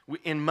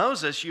 In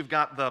Moses, you've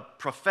got the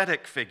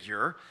prophetic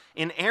figure.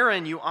 In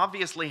Aaron, you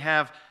obviously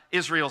have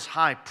Israel's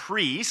high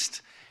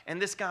priest.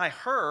 And this guy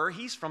Hur,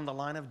 he's from the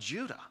line of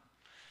Judah,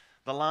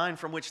 the line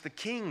from which the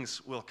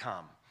kings will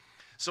come.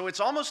 So it's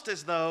almost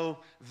as though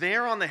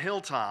there on the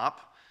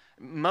hilltop,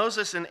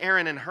 Moses and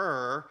Aaron and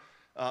Hur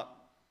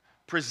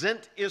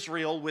present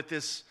Israel with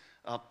this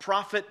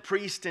prophet,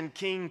 priest, and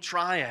king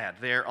triad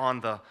there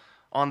on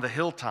the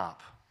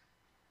hilltop.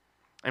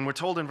 And we're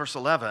told in verse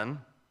 11,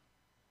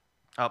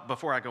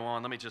 before I go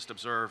on, let me just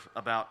observe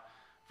about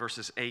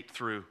verses 8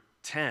 through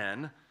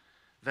 10,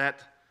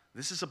 that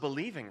this is a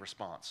believing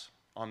response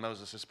on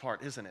Moses'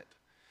 part, isn't it?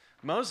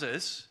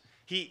 Moses,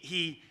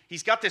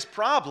 he's got this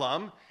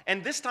problem,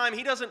 and this time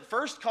he doesn't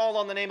first call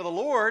on the name of the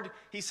Lord.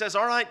 He says,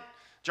 all right,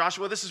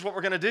 Joshua, this is what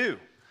we're going to do.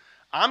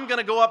 I'm going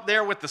to go up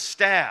there with the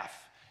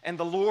staff, and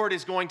the Lord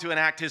is going to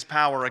enact his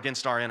power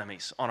against our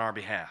enemies on our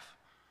behalf.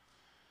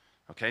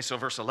 Okay, so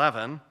verse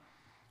 11,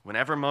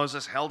 whenever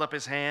Moses held up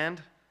his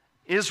hand,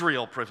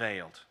 Israel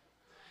prevailed.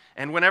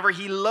 And whenever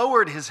he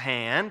lowered his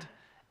hand,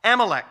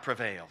 Amalek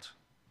prevailed.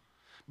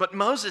 But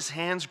Moses'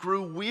 hands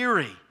grew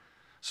weary,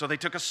 so they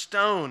took a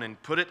stone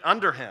and put it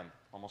under him,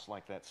 almost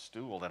like that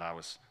stool that I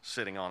was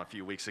sitting on a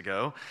few weeks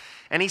ago.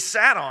 And he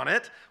sat on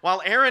it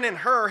while Aaron and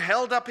Hur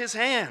held up his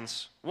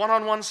hands, one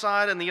on one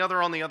side and the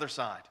other on the other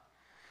side.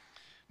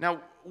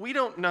 Now, we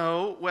don't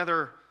know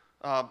whether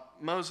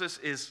Moses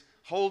is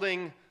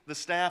holding the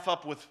staff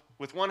up with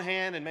one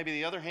hand and maybe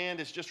the other hand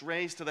is just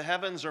raised to the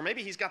heavens, or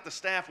maybe he's got the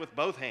staff with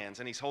both hands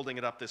and he's holding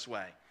it up this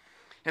way.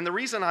 And the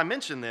reason I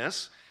mention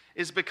this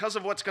is because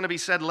of what's going to be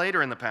said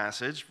later in the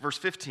passage. Verse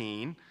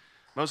 15,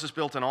 Moses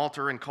built an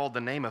altar and called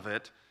the name of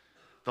it,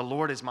 "The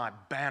Lord is my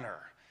banner."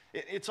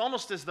 It's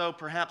almost as though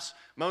perhaps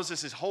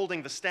Moses is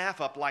holding the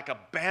staff up like a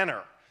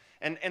banner.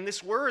 And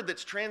this word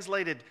that's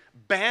translated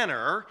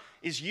banner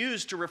is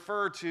used to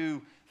refer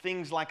to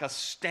things like a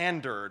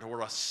standard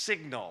or a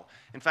signal.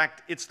 In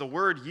fact, it's the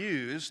word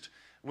used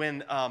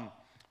when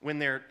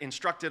they're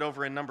instructed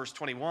over in Numbers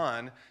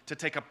 21 to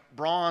take a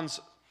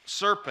bronze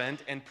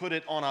serpent and put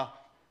it on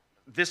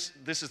this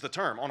is the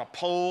term, on a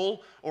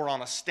pole or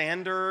on a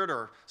standard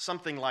or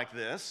something like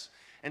this.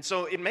 And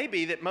so it may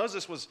be that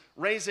Moses was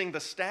raising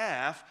the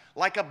staff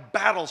like a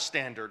battle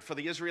standard for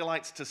the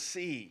Israelites to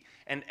see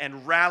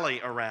and rally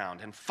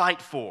around and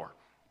fight for.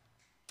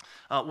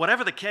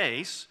 Whatever the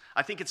case,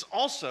 I think it's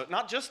also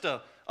not just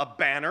a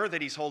banner that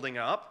he's holding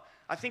up.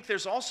 I think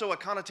there's also a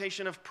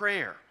connotation of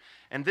prayer.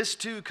 And this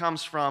too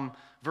comes from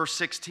verse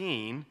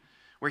 16,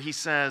 where he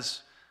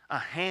says, "A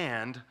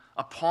hand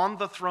upon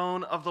the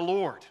throne of the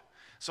Lord."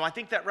 So I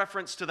think that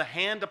reference to the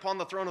hand upon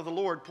the throne of the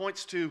Lord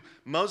points to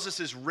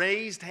Moses'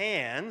 raised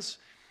hands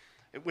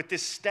with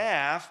this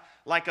staff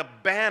like a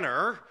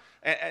banner,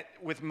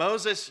 with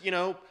Moses,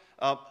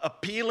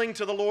 appealing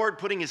to the Lord,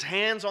 putting his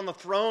hands on the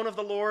throne of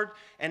the Lord,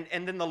 and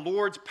then the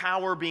Lord's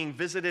power being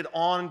visited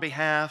on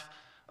behalf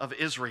of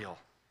Israel.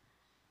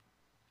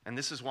 And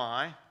this is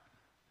why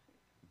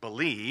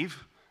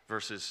believe,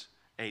 verses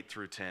 8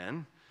 through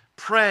 10,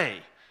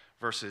 pray,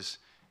 verses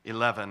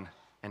 11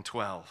 and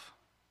 12.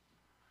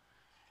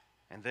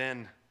 And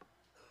then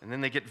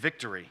they get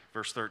victory,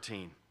 verse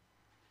 13.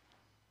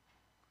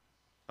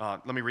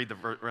 Let me read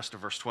the rest of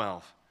verse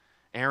 12.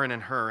 Aaron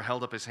and Hur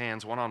held up his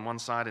hands, one on one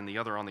side and the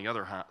other on the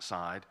other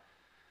side,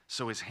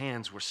 so his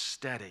hands were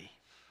steady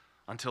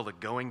until the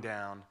going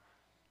down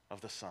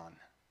of the sun.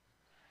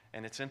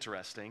 And it's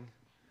interesting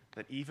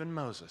that even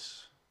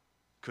Moses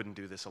couldn't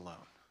do this alone.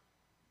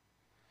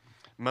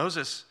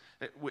 Moses,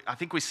 I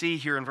think we see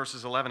here in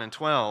verses 11 and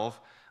 12,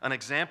 an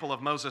example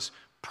of Moses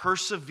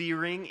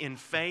persevering in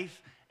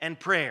faith and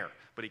prayer,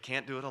 but he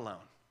can't do it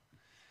alone.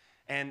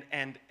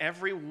 And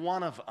every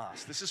one of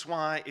us, this is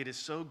why it is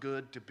so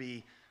good to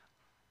be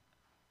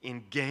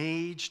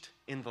engaged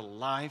in the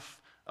life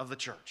of the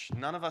church.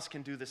 None of us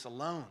can do this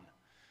alone.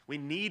 We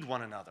need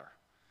one another.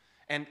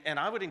 And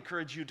I would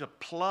encourage you to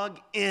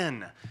plug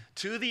in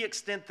to the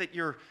extent that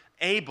you're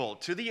able,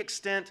 to the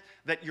extent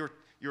that your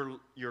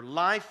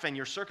life and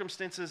your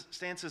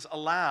circumstances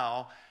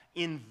allow,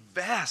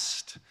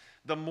 invest.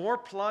 The more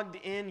plugged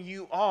in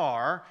you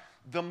are,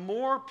 the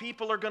more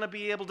people are going to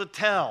be able to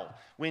tell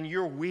when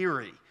you're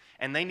weary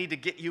and they need to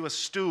get you a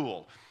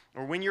stool,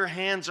 or when your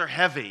hands are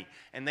heavy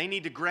and they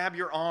need to grab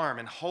your arm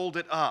and hold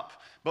it up.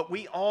 But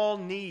we all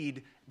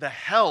need the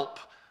help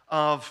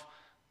of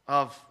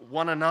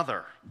one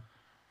another.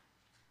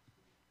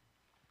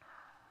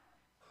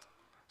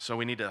 So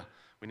we need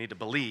to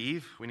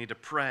believe, we need to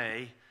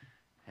pray,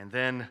 and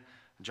then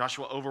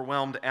Joshua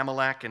overwhelmed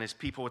Amalek and his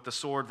people with the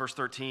sword, verse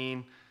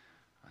 13.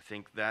 I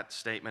think that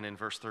statement in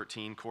verse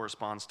 13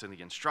 corresponds to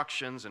the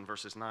instructions in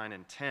verses 9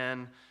 and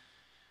 10.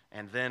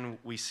 And then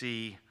we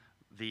see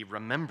the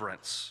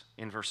remembrance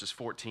in verses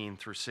 14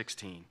 through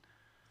 16.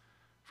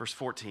 Verse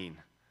 14,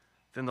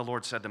 then the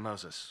Lord said to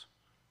Moses,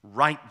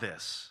 write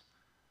this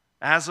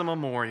as a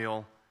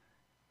memorial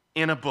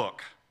in a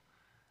book.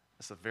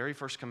 That's the very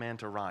first command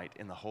to write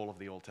in the whole of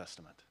the Old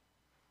Testament.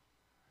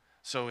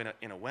 So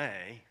in a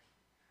way,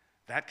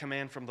 that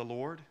command from the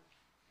Lord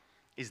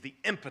is the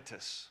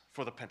impetus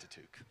for the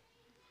Pentateuch.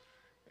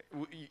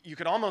 You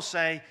could almost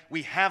say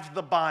we have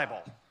the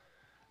Bible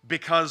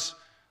because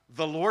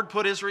the Lord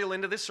put Israel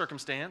into this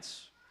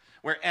circumstance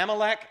where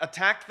Amalek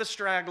attacked the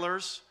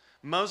stragglers.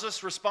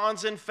 Moses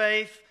responds in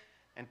faith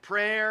and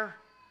prayer,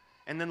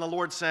 and then the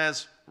Lord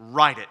says,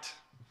 write it.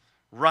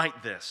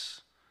 Write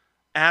this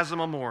as a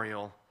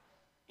memorial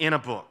in a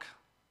book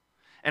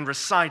and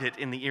recite it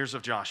in the ears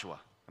of Joshua.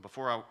 And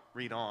before I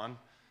read on,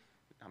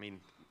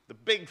 the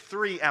big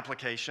three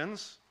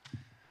applications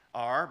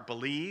are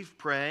believe,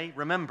 pray,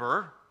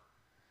 remember.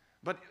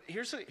 But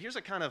here's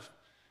a kind of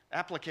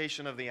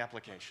application of the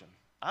application.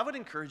 I would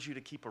encourage you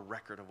to keep a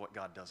record of what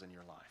God does in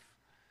your life.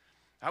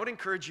 I would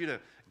encourage you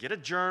to get a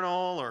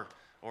journal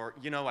or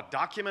a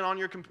document on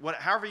your computer,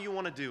 however you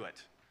want to do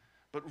it.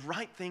 But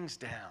write things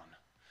down.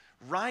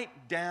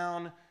 Write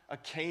down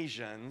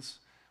occasions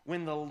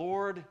when the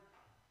Lord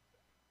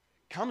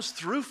comes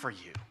through for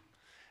you.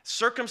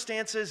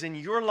 Circumstances in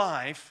your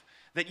life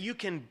that you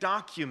can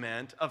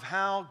document of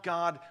how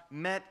God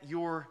met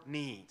your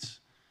needs.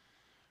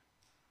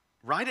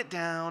 Write it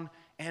down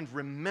and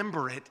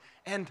remember it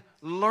and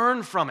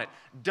learn from it.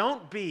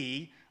 Don't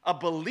be a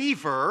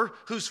believer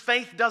whose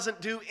faith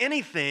doesn't do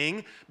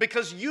anything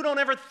because you don't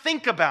ever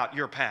think about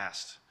your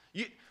past.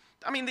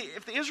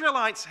 If the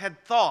Israelites had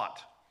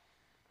thought,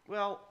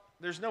 well,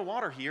 there's no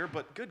water here,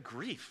 but good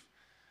grief,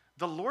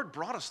 the Lord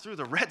brought us through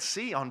the Red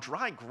Sea on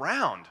dry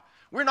ground.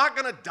 We're not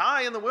going to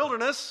die in the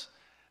wilderness.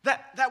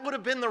 That would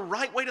have been the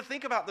right way to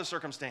think about the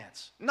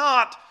circumstance.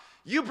 Not,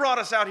 you brought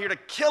us out here to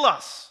kill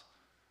us.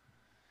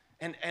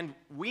 And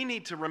we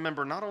need to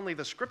remember not only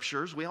the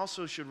scriptures, we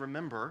also should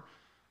remember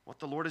what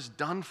the Lord has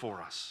done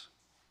for us.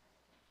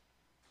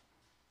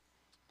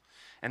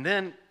 And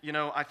then,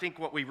 I think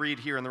what we read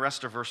here in the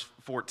rest of verse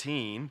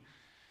 14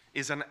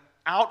 is an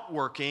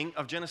outworking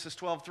of Genesis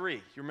 12:3.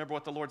 You remember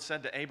what the Lord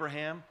said to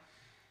Abraham?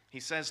 He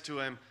says to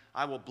him,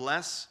 I will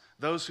bless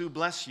those who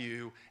bless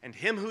you, and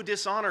him who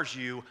dishonors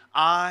you,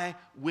 I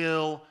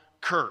will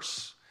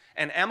curse.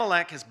 And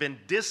Amalek has been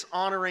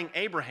dishonoring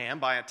Abraham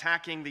by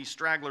attacking these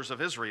stragglers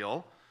of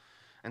Israel.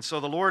 And so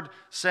the Lord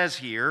says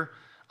here,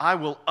 I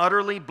will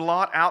utterly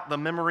blot out the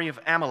memory of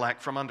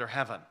Amalek from under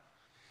heaven.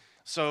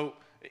 So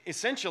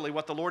essentially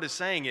what the Lord is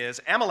saying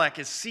is, Amalek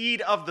is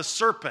seed of the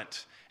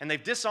serpent, and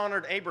they've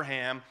dishonored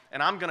Abraham,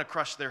 and I'm going to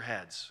crush their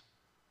heads.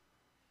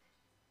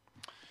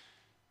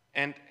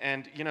 And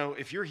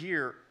if you're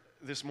here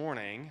this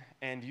morning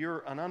and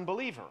you're an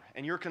unbeliever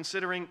and you're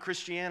considering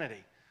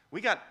Christianity, we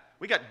got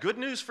good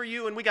news for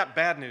you and we got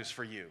bad news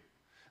for you.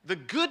 The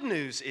good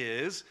news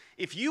is,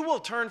 if you will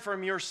turn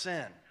from your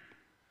sin,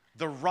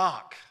 the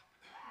rock,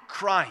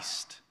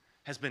 Christ,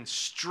 has been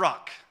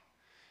struck.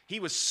 He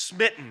was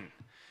smitten,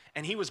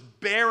 and he was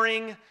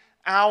bearing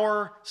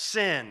our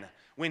sin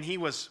when he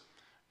was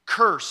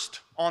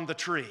cursed on the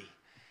tree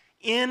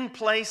in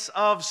place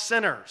of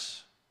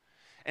sinners.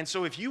 And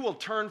so if you will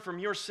turn from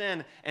your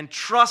sin and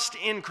trust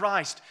in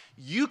Christ,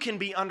 you can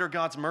be under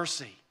God's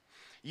mercy.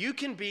 You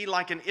can be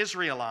like an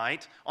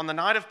Israelite on the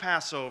night of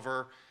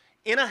Passover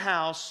in a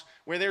house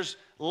where there's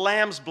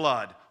lamb's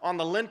blood on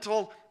the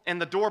lintel and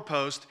the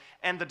doorpost,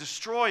 and the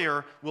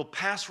destroyer will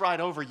pass right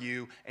over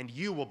you and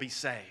you will be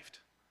saved.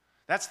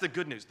 That's the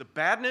good news. The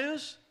bad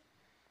news,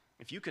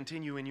 if you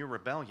continue in your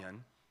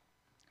rebellion,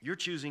 you're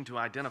choosing to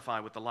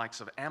identify with the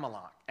likes of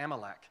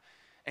Amalek,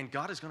 and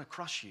God is going to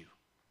crush you.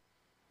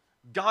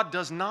 God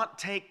does not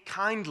take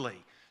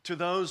kindly to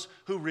those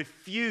who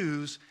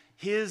refuse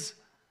His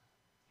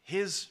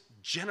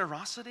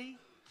generosity,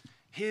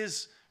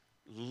 His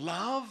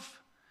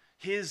love,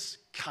 His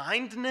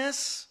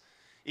kindness.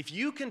 If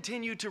you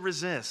continue to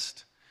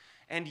resist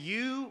and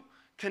you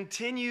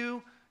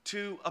continue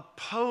to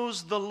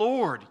oppose the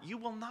Lord, you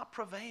will not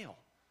prevail.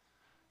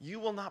 You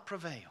will not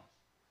prevail.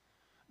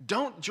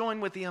 Don't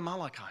join with the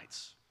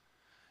Amalekites.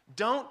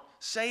 Don't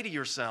say to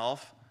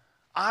yourself,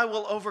 I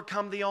will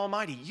overcome the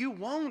Almighty. You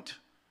won't.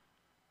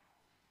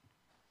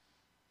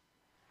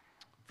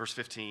 Verse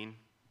 15,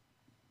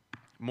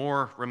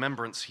 more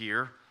remembrance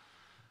here.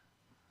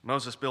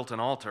 Moses built an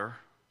altar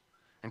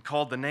and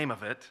called the name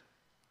of it,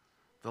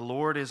 "The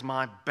Lord is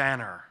my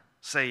banner,"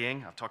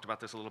 saying, I've talked about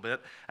this a little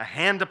bit, "a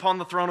hand upon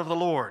the throne of the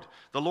Lord.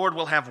 The Lord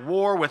will have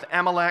war with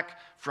Amalek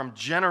from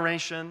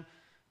generation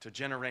to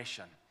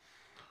generation."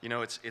 You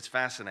know, it's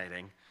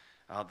fascinating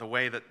the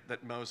way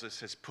that Moses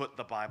has put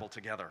the Bible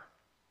together.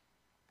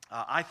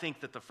 I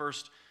think that the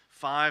first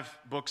 5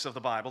 books of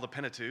the Bible, the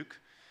Pentateuch,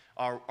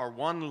 are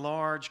one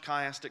large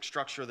chiastic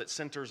structure that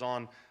centers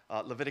on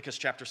Leviticus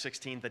chapter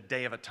 16, the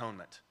Day of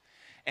Atonement.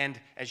 And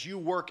as you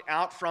work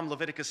out from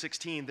Leviticus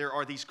 16, there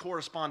are these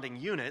corresponding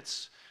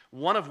units,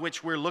 one of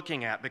which we're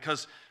looking at,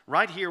 because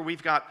right here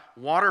we've got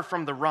water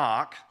from the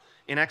rock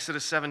in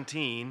Exodus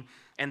 17,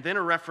 and then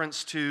a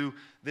reference to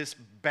this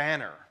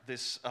banner,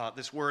 this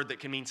word that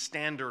can mean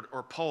standard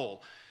or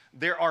pole.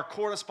 There are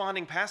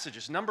corresponding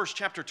passages. Numbers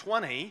chapter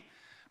 20,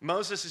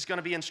 Moses is going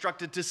to be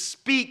instructed to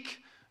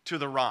speak to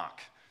the rock.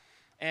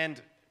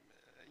 And,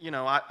 you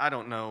know, I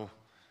don't know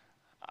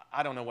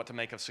what to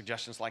make of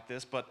suggestions like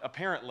this, but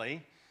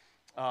apparently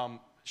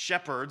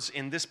shepherds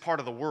in this part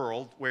of the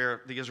world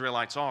where the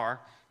Israelites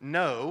are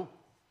know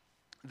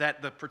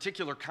that the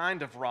particular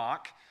kind of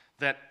rock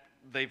that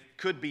they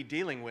could be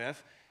dealing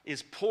with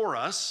is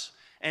porous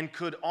and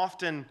could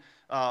often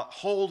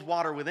hold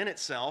water within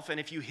itself. And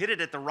if you hit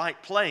it at the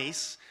right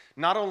place,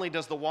 not only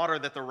does the water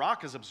that the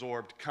rock has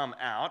absorbed come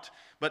out,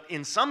 but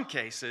in some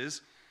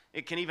cases,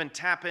 it can even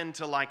tap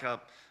into like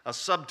a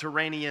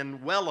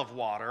subterranean well of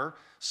water,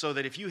 so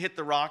that if you hit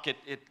the rock,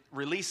 it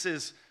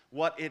releases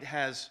what it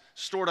has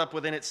stored up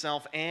within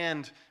itself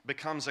and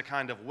becomes a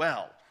kind of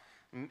well.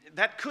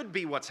 That could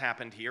be what's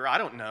happened here. I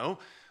don't know.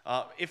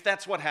 If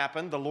that's what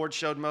happened, the Lord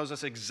showed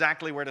Moses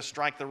exactly where to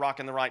strike the rock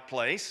in the right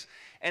place.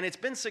 And it's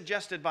been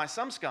suggested by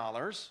some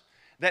scholars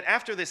that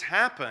after this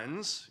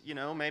happens, you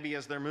know, maybe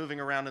as they're moving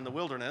around in the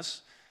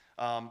wilderness,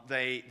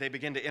 they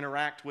begin to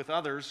interact with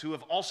others who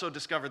have also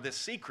discovered this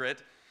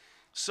secret,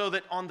 so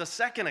that on the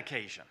second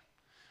occasion,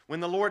 when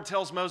the Lord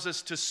tells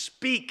Moses to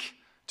speak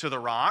to the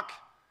rock,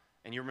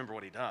 and you remember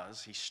what he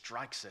does, he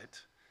strikes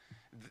it.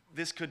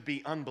 This could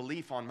be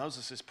unbelief on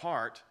Moses'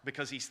 part,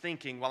 because he's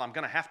thinking, well, I'm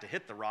going to have to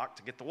hit the rock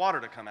to get the water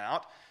to come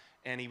out.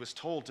 And he was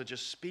told to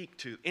just speak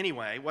to.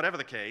 Anyway, whatever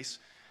the case,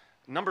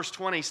 Numbers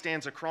 20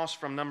 stands across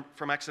from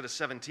Exodus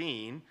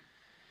 17.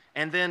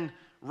 And then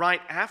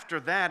right after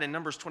that, in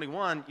Numbers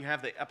 21, you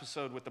have the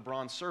episode with the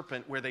bronze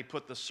serpent where they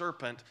put the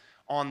serpent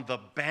on the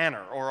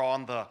banner or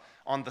on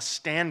the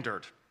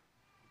standard.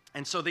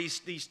 And so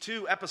these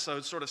 2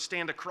 episodes sort of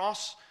stand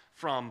across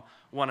from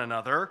one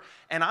another.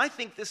 And I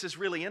think this is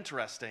really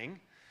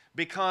interesting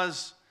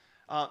because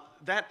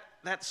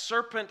that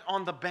serpent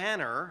on the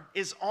banner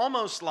is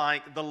almost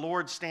like the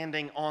Lord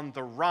standing on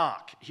the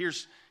rock.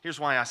 Here's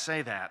why I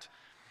say that.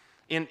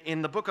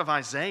 In the book of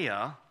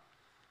Isaiah,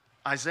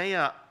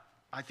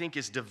 I think,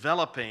 is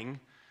developing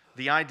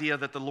the idea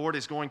that the Lord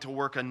is going to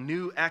work a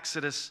new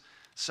Exodus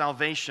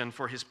salvation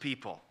for his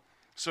people.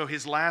 So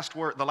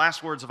the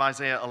last words of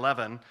Isaiah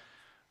 11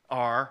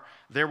 are,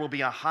 "There will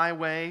be a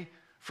highway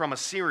from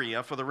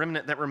Assyria for the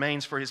remnant that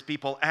remains for his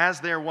people,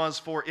 as there was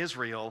for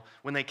Israel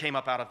when they came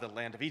up out of the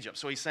land of Egypt."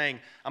 So he's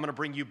saying, I'm going to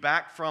bring you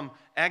back from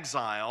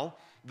exile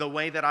the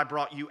way that I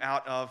brought you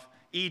out of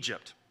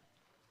Egypt.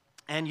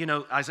 And you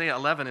know, Isaiah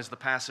 11 is the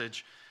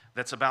passage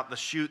that's about the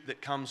shoot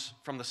that comes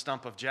from the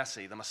stump of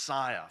Jesse, the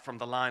Messiah from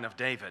the line of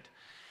David.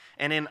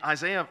 And in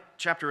Isaiah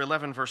chapter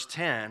 11, verse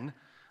 10,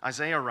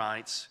 Isaiah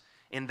writes,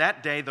 "In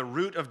that day the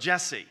root of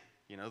Jesse,"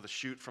 you know, the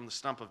shoot from the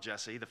stump of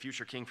Jesse, the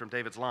future king from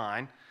David's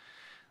line,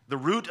 "the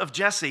root of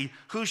Jesse,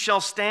 who shall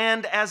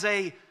stand as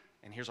a,"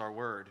 and here's our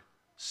word,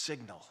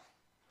 "signal."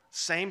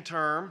 Same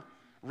term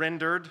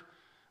rendered,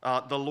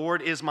 "the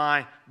Lord is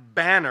my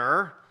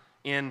banner,"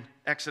 in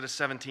Exodus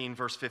 17,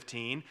 verse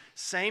 15.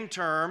 Same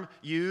term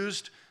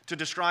used to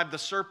describe the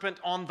serpent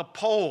on the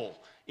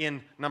pole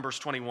in Numbers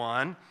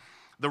 21.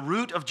 "The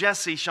root of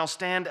Jesse shall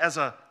stand as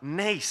a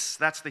nace,"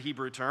 that's the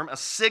Hebrew term, "a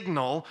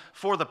signal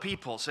for the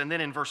peoples." And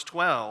then in verse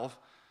 12,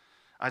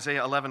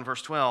 Isaiah 11,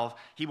 verse 12,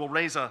 "He will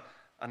raise a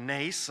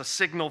nace, a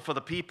signal for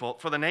the people,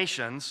 for the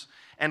nations,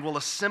 and will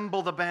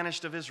assemble the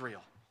banished of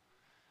Israel."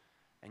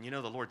 And you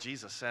know, the Lord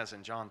Jesus says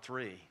in John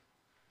 3,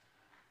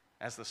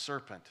 "As the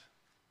serpent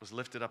was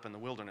lifted up in the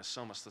wilderness,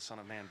 so must the Son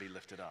of Man be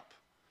lifted up."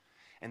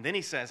 And then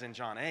he says in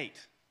John 8,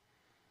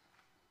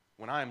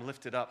 when I am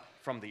lifted up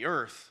from the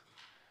earth,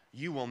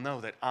 you will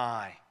know that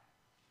I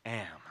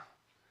am.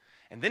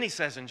 And then he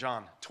says in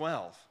John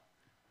 12,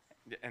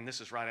 and this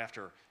is right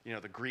after,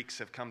 the Greeks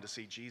have come to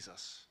see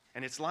Jesus.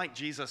 And it's like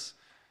Jesus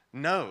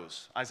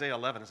knows Isaiah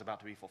 11 is about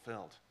to be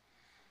fulfilled.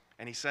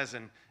 And he says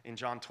in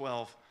John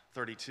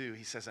 12:32,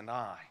 he says, and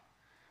I,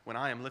 when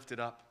I am lifted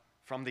up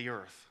from the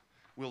earth,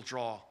 will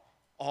draw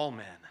all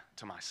men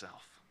to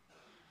myself.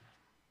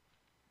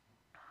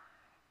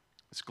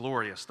 It's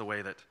glorious the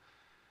way that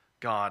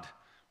God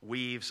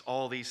weaves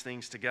all these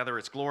things together.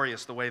 It's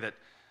glorious the way that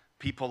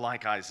people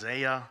like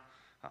Isaiah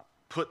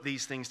put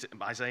these things,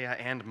 Isaiah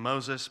and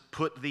Moses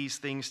put these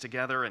things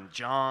together, and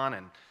John,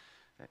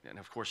 and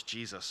of course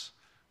Jesus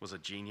was a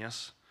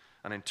genius,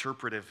 an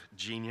interpretive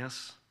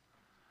genius.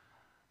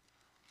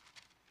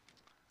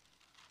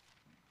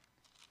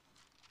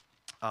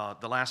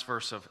 The last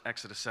verse of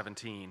Exodus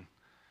 17,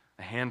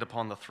 a hand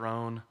upon the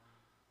throne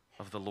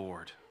of the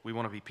Lord. We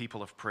want to be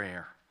people of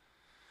prayer.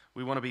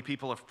 We want to be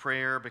people of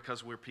prayer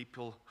because we're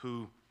people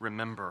who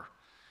remember.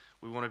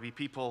 We want to be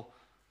people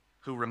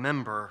who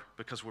remember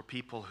because we're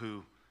people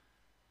who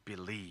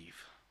believe.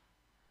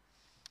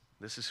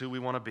 This is who we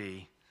want to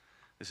be.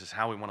 This is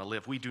how we want to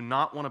live. We do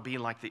not want to be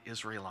like the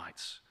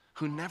Israelites,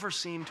 who never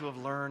seem to have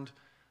learned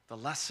the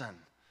lesson.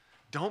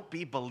 Don't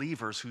be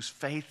believers whose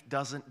faith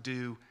doesn't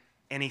do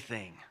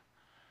anything.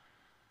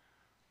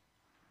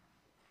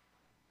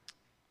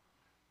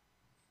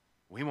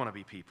 We want to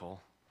be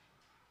people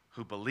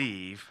who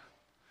believe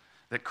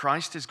that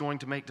Christ is going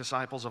to make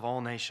disciples of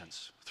all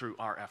nations through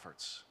our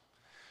efforts.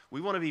 We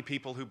want to be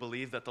people who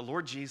believe that the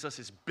Lord Jesus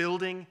is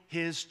building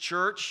his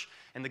church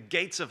and the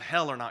gates of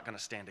hell are not going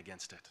to stand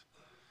against it.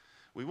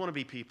 We want to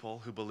be people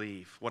who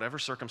believe, whatever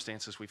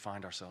circumstances we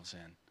find ourselves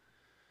in,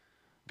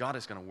 God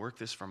is going to work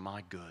this for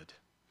my good.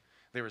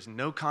 There is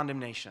no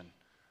condemnation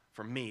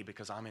for me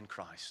because I'm in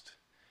Christ.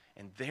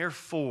 And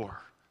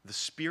therefore, the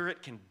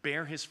Spirit can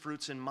bear his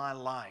fruits in my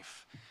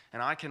life,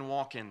 and I can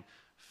walk in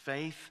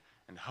faith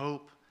and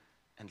hope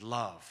and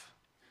love.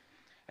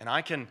 And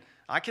I can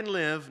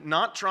live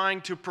not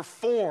trying to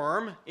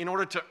perform in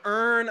order to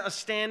earn a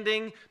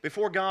standing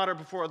before God or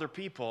before other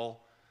people.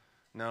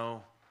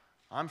 No,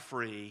 I'm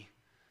free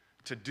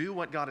to do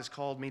what God has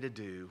called me to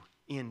do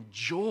in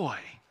joy,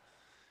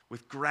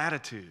 with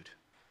gratitude.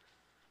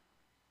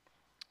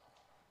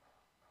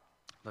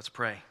 Let's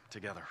pray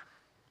together.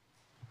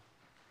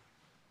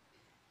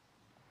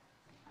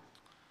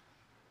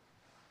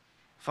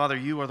 Father,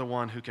 you are the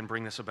one who can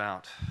bring this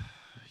about.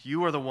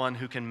 You are the one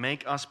who can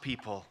make us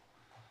people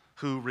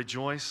who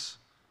rejoice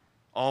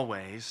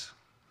always,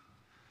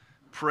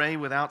 pray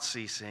without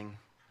ceasing,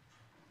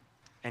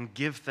 and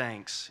give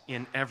thanks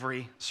in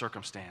every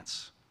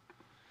circumstance.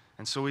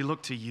 And so we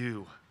look to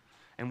you,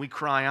 and we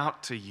cry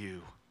out to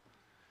you,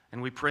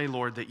 and we pray,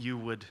 Lord, that you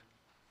would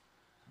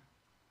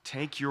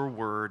take your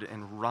word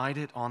and write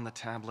it on the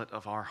tablet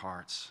of our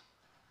hearts.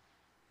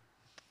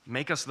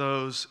 Make us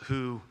those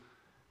who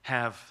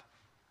have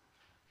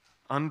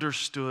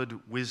understood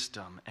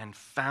wisdom and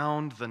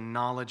found the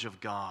knowledge of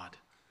God.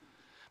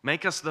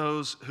 Make us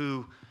those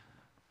who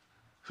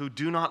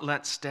do not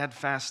let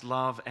steadfast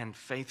love and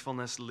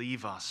faithfulness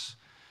leave us,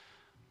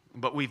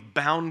 but we've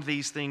bound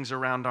these things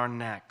around our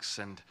necks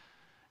and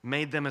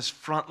made them as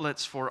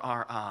frontlets for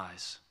our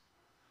eyes.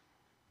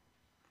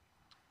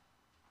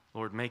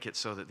 Lord, make it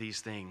so that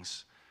these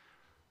things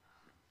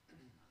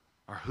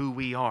are who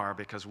we are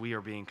because we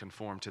are being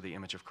conformed to the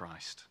image of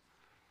Christ.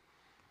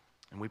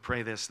 And we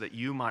pray this, that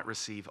you might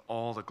receive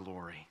all the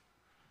glory.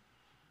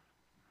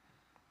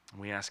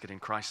 And we ask it in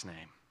Christ's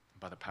name,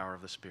 by the power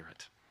of the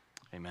Spirit.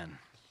 Amen.